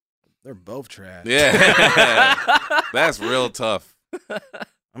 They're both trash. Yeah, that's real tough. I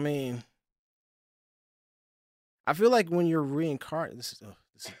mean, I feel like when you're reincarnated,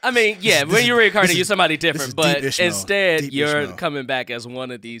 when you're reincarnated, you're somebody different, but instead you're Ishmael. coming back as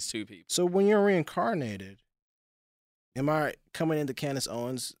one of these two people. So when you're reincarnated, am I coming into Candace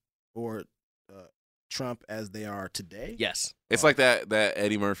Owens or Trump as they are today? Yes. It's like that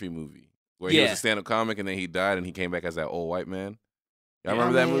Eddie Murphy movie where he was a stand-up comic and then he died and he came back as that old white man. Y'all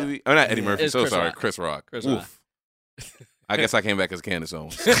remember that movie? Oh, not Eddie Murphy. It's so Chris sorry, Rock. Chris Rock. Chris Rock. I guess I came back as Candace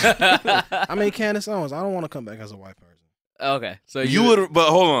Owens. I mean, Candace Owens. I don't want to come back as a white person. Okay, so you would,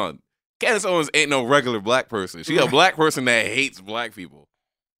 but hold on. Candace Owens ain't no regular black person. She a black person that hates black people.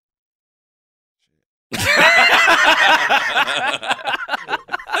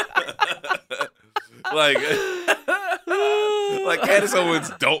 like Candace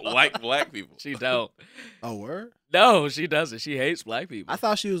Owens don't like black people. She don't. Oh, word? No, she doesn't. She hates black people. I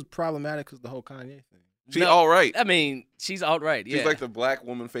thought she was problematic because the whole Kanye thing. She's all right. I mean, she's alt-right, yeah. She's like the black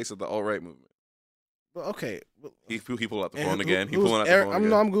woman face of the alt-right movement. Well, okay. He pulled out the phone again. He pulling out the phone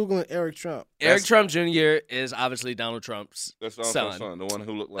again. I'm Googling Eric Trump. Eric Trump Jr. is obviously Donald Trump's son. The one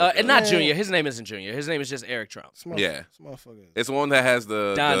who looked like... and not Junior. His name isn't Junior. His name is just Eric Trump. Yeah. Motherfucker. It's the one that has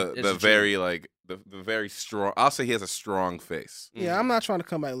the very, like, the very strong... I'll say he has a strong face. Yeah, I'm not trying to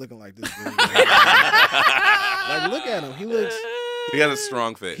come back looking like this dude. Like, look at him. He has a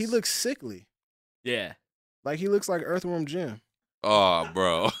strong face. He looks sickly. Yeah. Like, he looks like Earthworm Jim. Oh,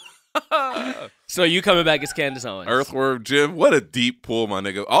 bro. So you coming back as Candace Owens? Earthworm Jim, what a deep pull, my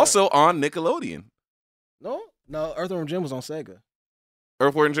nigga. Also on Nickelodeon. No, Earthworm Jim was on Sega.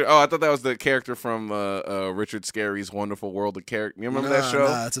 Earthworm Jim. Oh, I thought that was the character from Richard Scarry's Wonderful World of Character. You remember that show?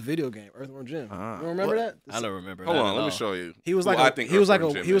 Nah, it's a video game. Earthworm Jim. You don't remember that? I don't remember. Hold on, let me show you. He was like he was like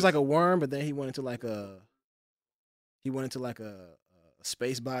a worm, but then he went into like a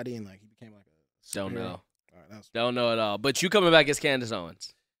space body and like he became like a don't know. All right, don't know at all. But you coming back as Candace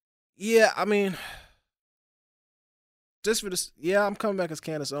Owens? Yeah, I mean, just for this. Yeah, I'm coming back as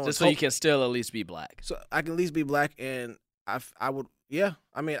Candace Owens. Just so you can still at least be black. So I can at least be black, and I would. Yeah,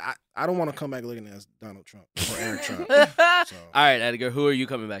 I mean, I don't want to come back looking as Donald Trump or Eric Trump. So. All right, Edgar, who are you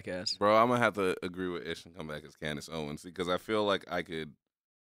coming back as? Bro, I'm gonna have to agree with Ish and come back as Candace Owens because I feel like I could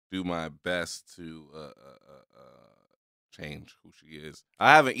do my best to change who she is.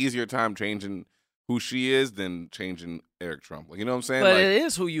 I have an easier time changing who she is than changing Eric Trump. Like, you know what I'm saying? But like, it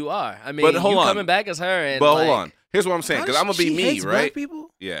is who you are. I mean, but hold on. Coming back as her. And but hold on. Here's what I'm saying. Because I'm going to be me, hates right? Black people?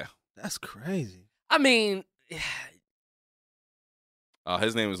 Yeah. That's crazy. I mean...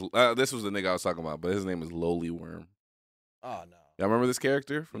 his name is... this was the nigga I was talking about, but his name is Lowly Worm. Oh, no. Y'all remember this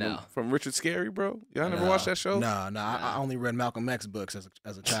character from Richard Scarry, bro? Y'all never watched that show? No. I only read Malcolm X books as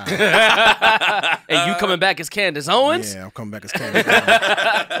a child. And you coming back as Candace Owens? Yeah, I'm coming back as Candace Owens.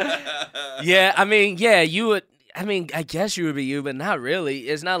 Yeah, I mean, you would. I mean, I guess you would be you, but not really.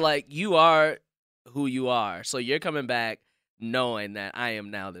 It's not like you are who you are. So you're coming back knowing that I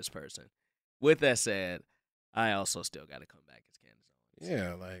am now this person. With that said, I also still got to come back as Candace Owens.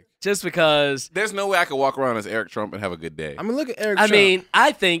 Yeah, like just because there's no way I could walk around as Eric Trump and have a good day. I mean, look at Eric Trump. I mean,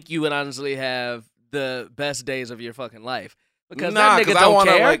 I think you would honestly have the best days of your fucking life. Because that nigga I don't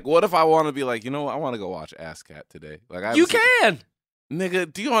wanna, care. Like, what if I want to be like, you know what? I want to go watch Ass Cat today. Like, you can.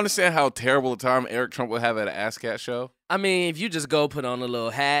 Nigga, do you understand how terrible a time Eric Trump would have at an Ass Cat show? I mean, if you just go put on a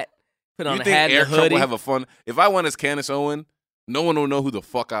little hat, put on you a think hat Eric and a hoodie. Trump would have a fun... If I went as Candace Owens, no one will know who the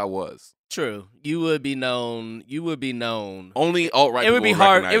fuck I was. True. You would be known. Only alt-right It would be people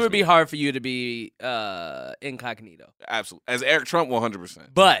hard. recognize It would me. be hard for you to be incognito. Absolutely. As Eric Trump, 100%.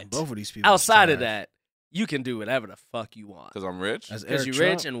 But both of these people outside of that, you can do whatever the fuck you want. Because I'm rich? Because you're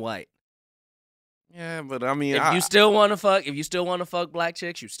rich and white. Yeah, but I mean... If you still want to fuck black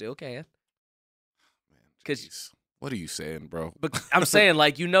chicks, you still can. Because... What are you saying, bro? But I'm saying,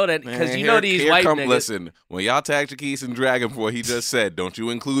 like, you know that, because you know these white niggas. Listen, when y'all tag Jaquise and drag him for what he just said, don't you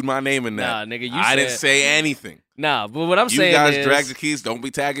include my name in that. Nah, nigga, I didn't say anything. Nah, but what I'm saying is... You guys drag Jaquise, don't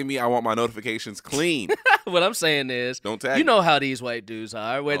be tagging me. I want my notifications clean. What I'm saying is... Don't tag You know how these white dudes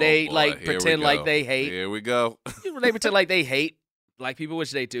are, where they, like, pretend like they hate... Here we go. They pretend like they hate black people,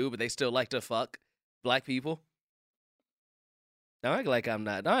 which they do, but they still like to fuck black people. Don't act like I'm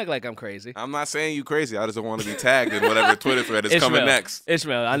not. Don't act like I'm crazy. I'm not saying you crazy. I just don't want to be tagged in whatever Twitter thread is coming next.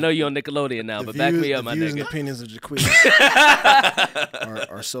 Ishmael, I know you're on Nickelodeon now, but back me up, my nigga. The views and opinions of Jaquise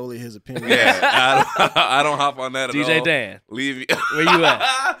are solely his opinion. Yeah, I don't hop on that at all. DJ Dan. Leave you. Where you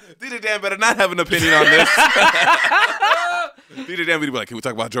at? DJ Dan better not have an opinion on this. DJ Dan be like, can we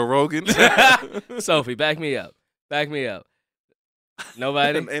talk about Joe Rogan? Sophie, back me up. Back me up.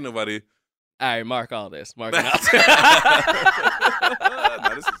 Nobody? Ain't nobody. All right, mark all this. Mark it out.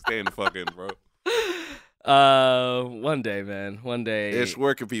 Nah, this is staying fucking, bro. One day, man. One day. Ish,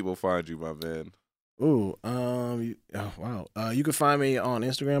 where can people find you, my man? Ooh, wow. You can find me on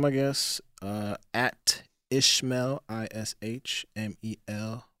Instagram, I guess, at Ishmael,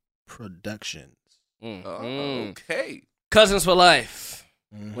 ISHMEL Productions. Okay. Cousins for Life.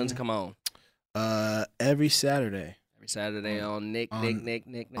 When's it come on? Every Saturday. Every Saturday on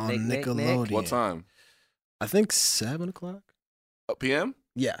Nickelodeon. What time? I think 7 o'clock. PM?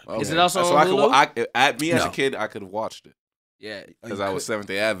 Yeah. Okay. Is it also so on Hulu? As a kid, I could have watched it. Yeah. Because I was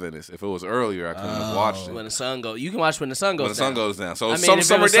Seventh-day Adventist. If it was earlier, I couldn't have watched it. When the sun goes, you can watch when the sun goes down. When the sun goes down. So some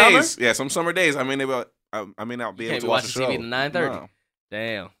summer days, some summer days, I may not be able to watch the show. TV at 9:30. No.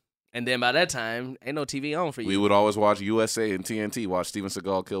 Damn. And then by that time, ain't no TV on for you. We would always watch USA and TNT, watch Steven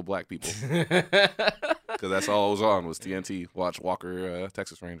Seagal kill black people. Because that's all it was on, was TNT. Watch Walker,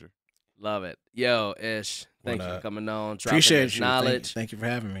 Texas Ranger. Love it. Yo, Ish, thank you for coming on. Appreciate you. Knowledge. Thank you for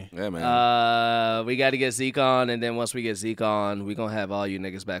having me. Yeah, man. We got to get Zeke on, and then once we get Zeke on, we're going to have all you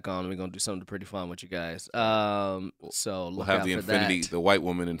niggas back on. We're going to do something pretty fun with you guys. So look out for that. The white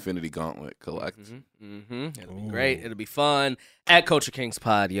woman Infinity Gauntlet collect. It'll be great. It'll be fun. At Culture Kings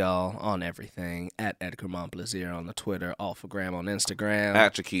Pod, y'all, on everything. At Edgar Montplaisir on the Twitter. Alphagram on Instagram.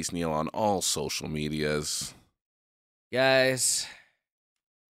 At Jaquise Neal on all social medias. Guys,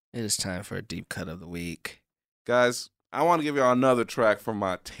 it is time for a deep cut of the week. Guys, I want to give y'all another track from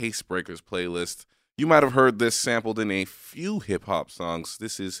my Taste Breakers playlist. You might have heard this sampled in a few hip-hop songs.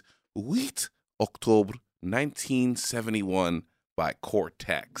 This is 8 October 1971 by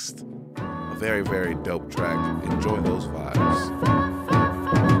Cortex. A very, very dope track. Enjoy those vibes.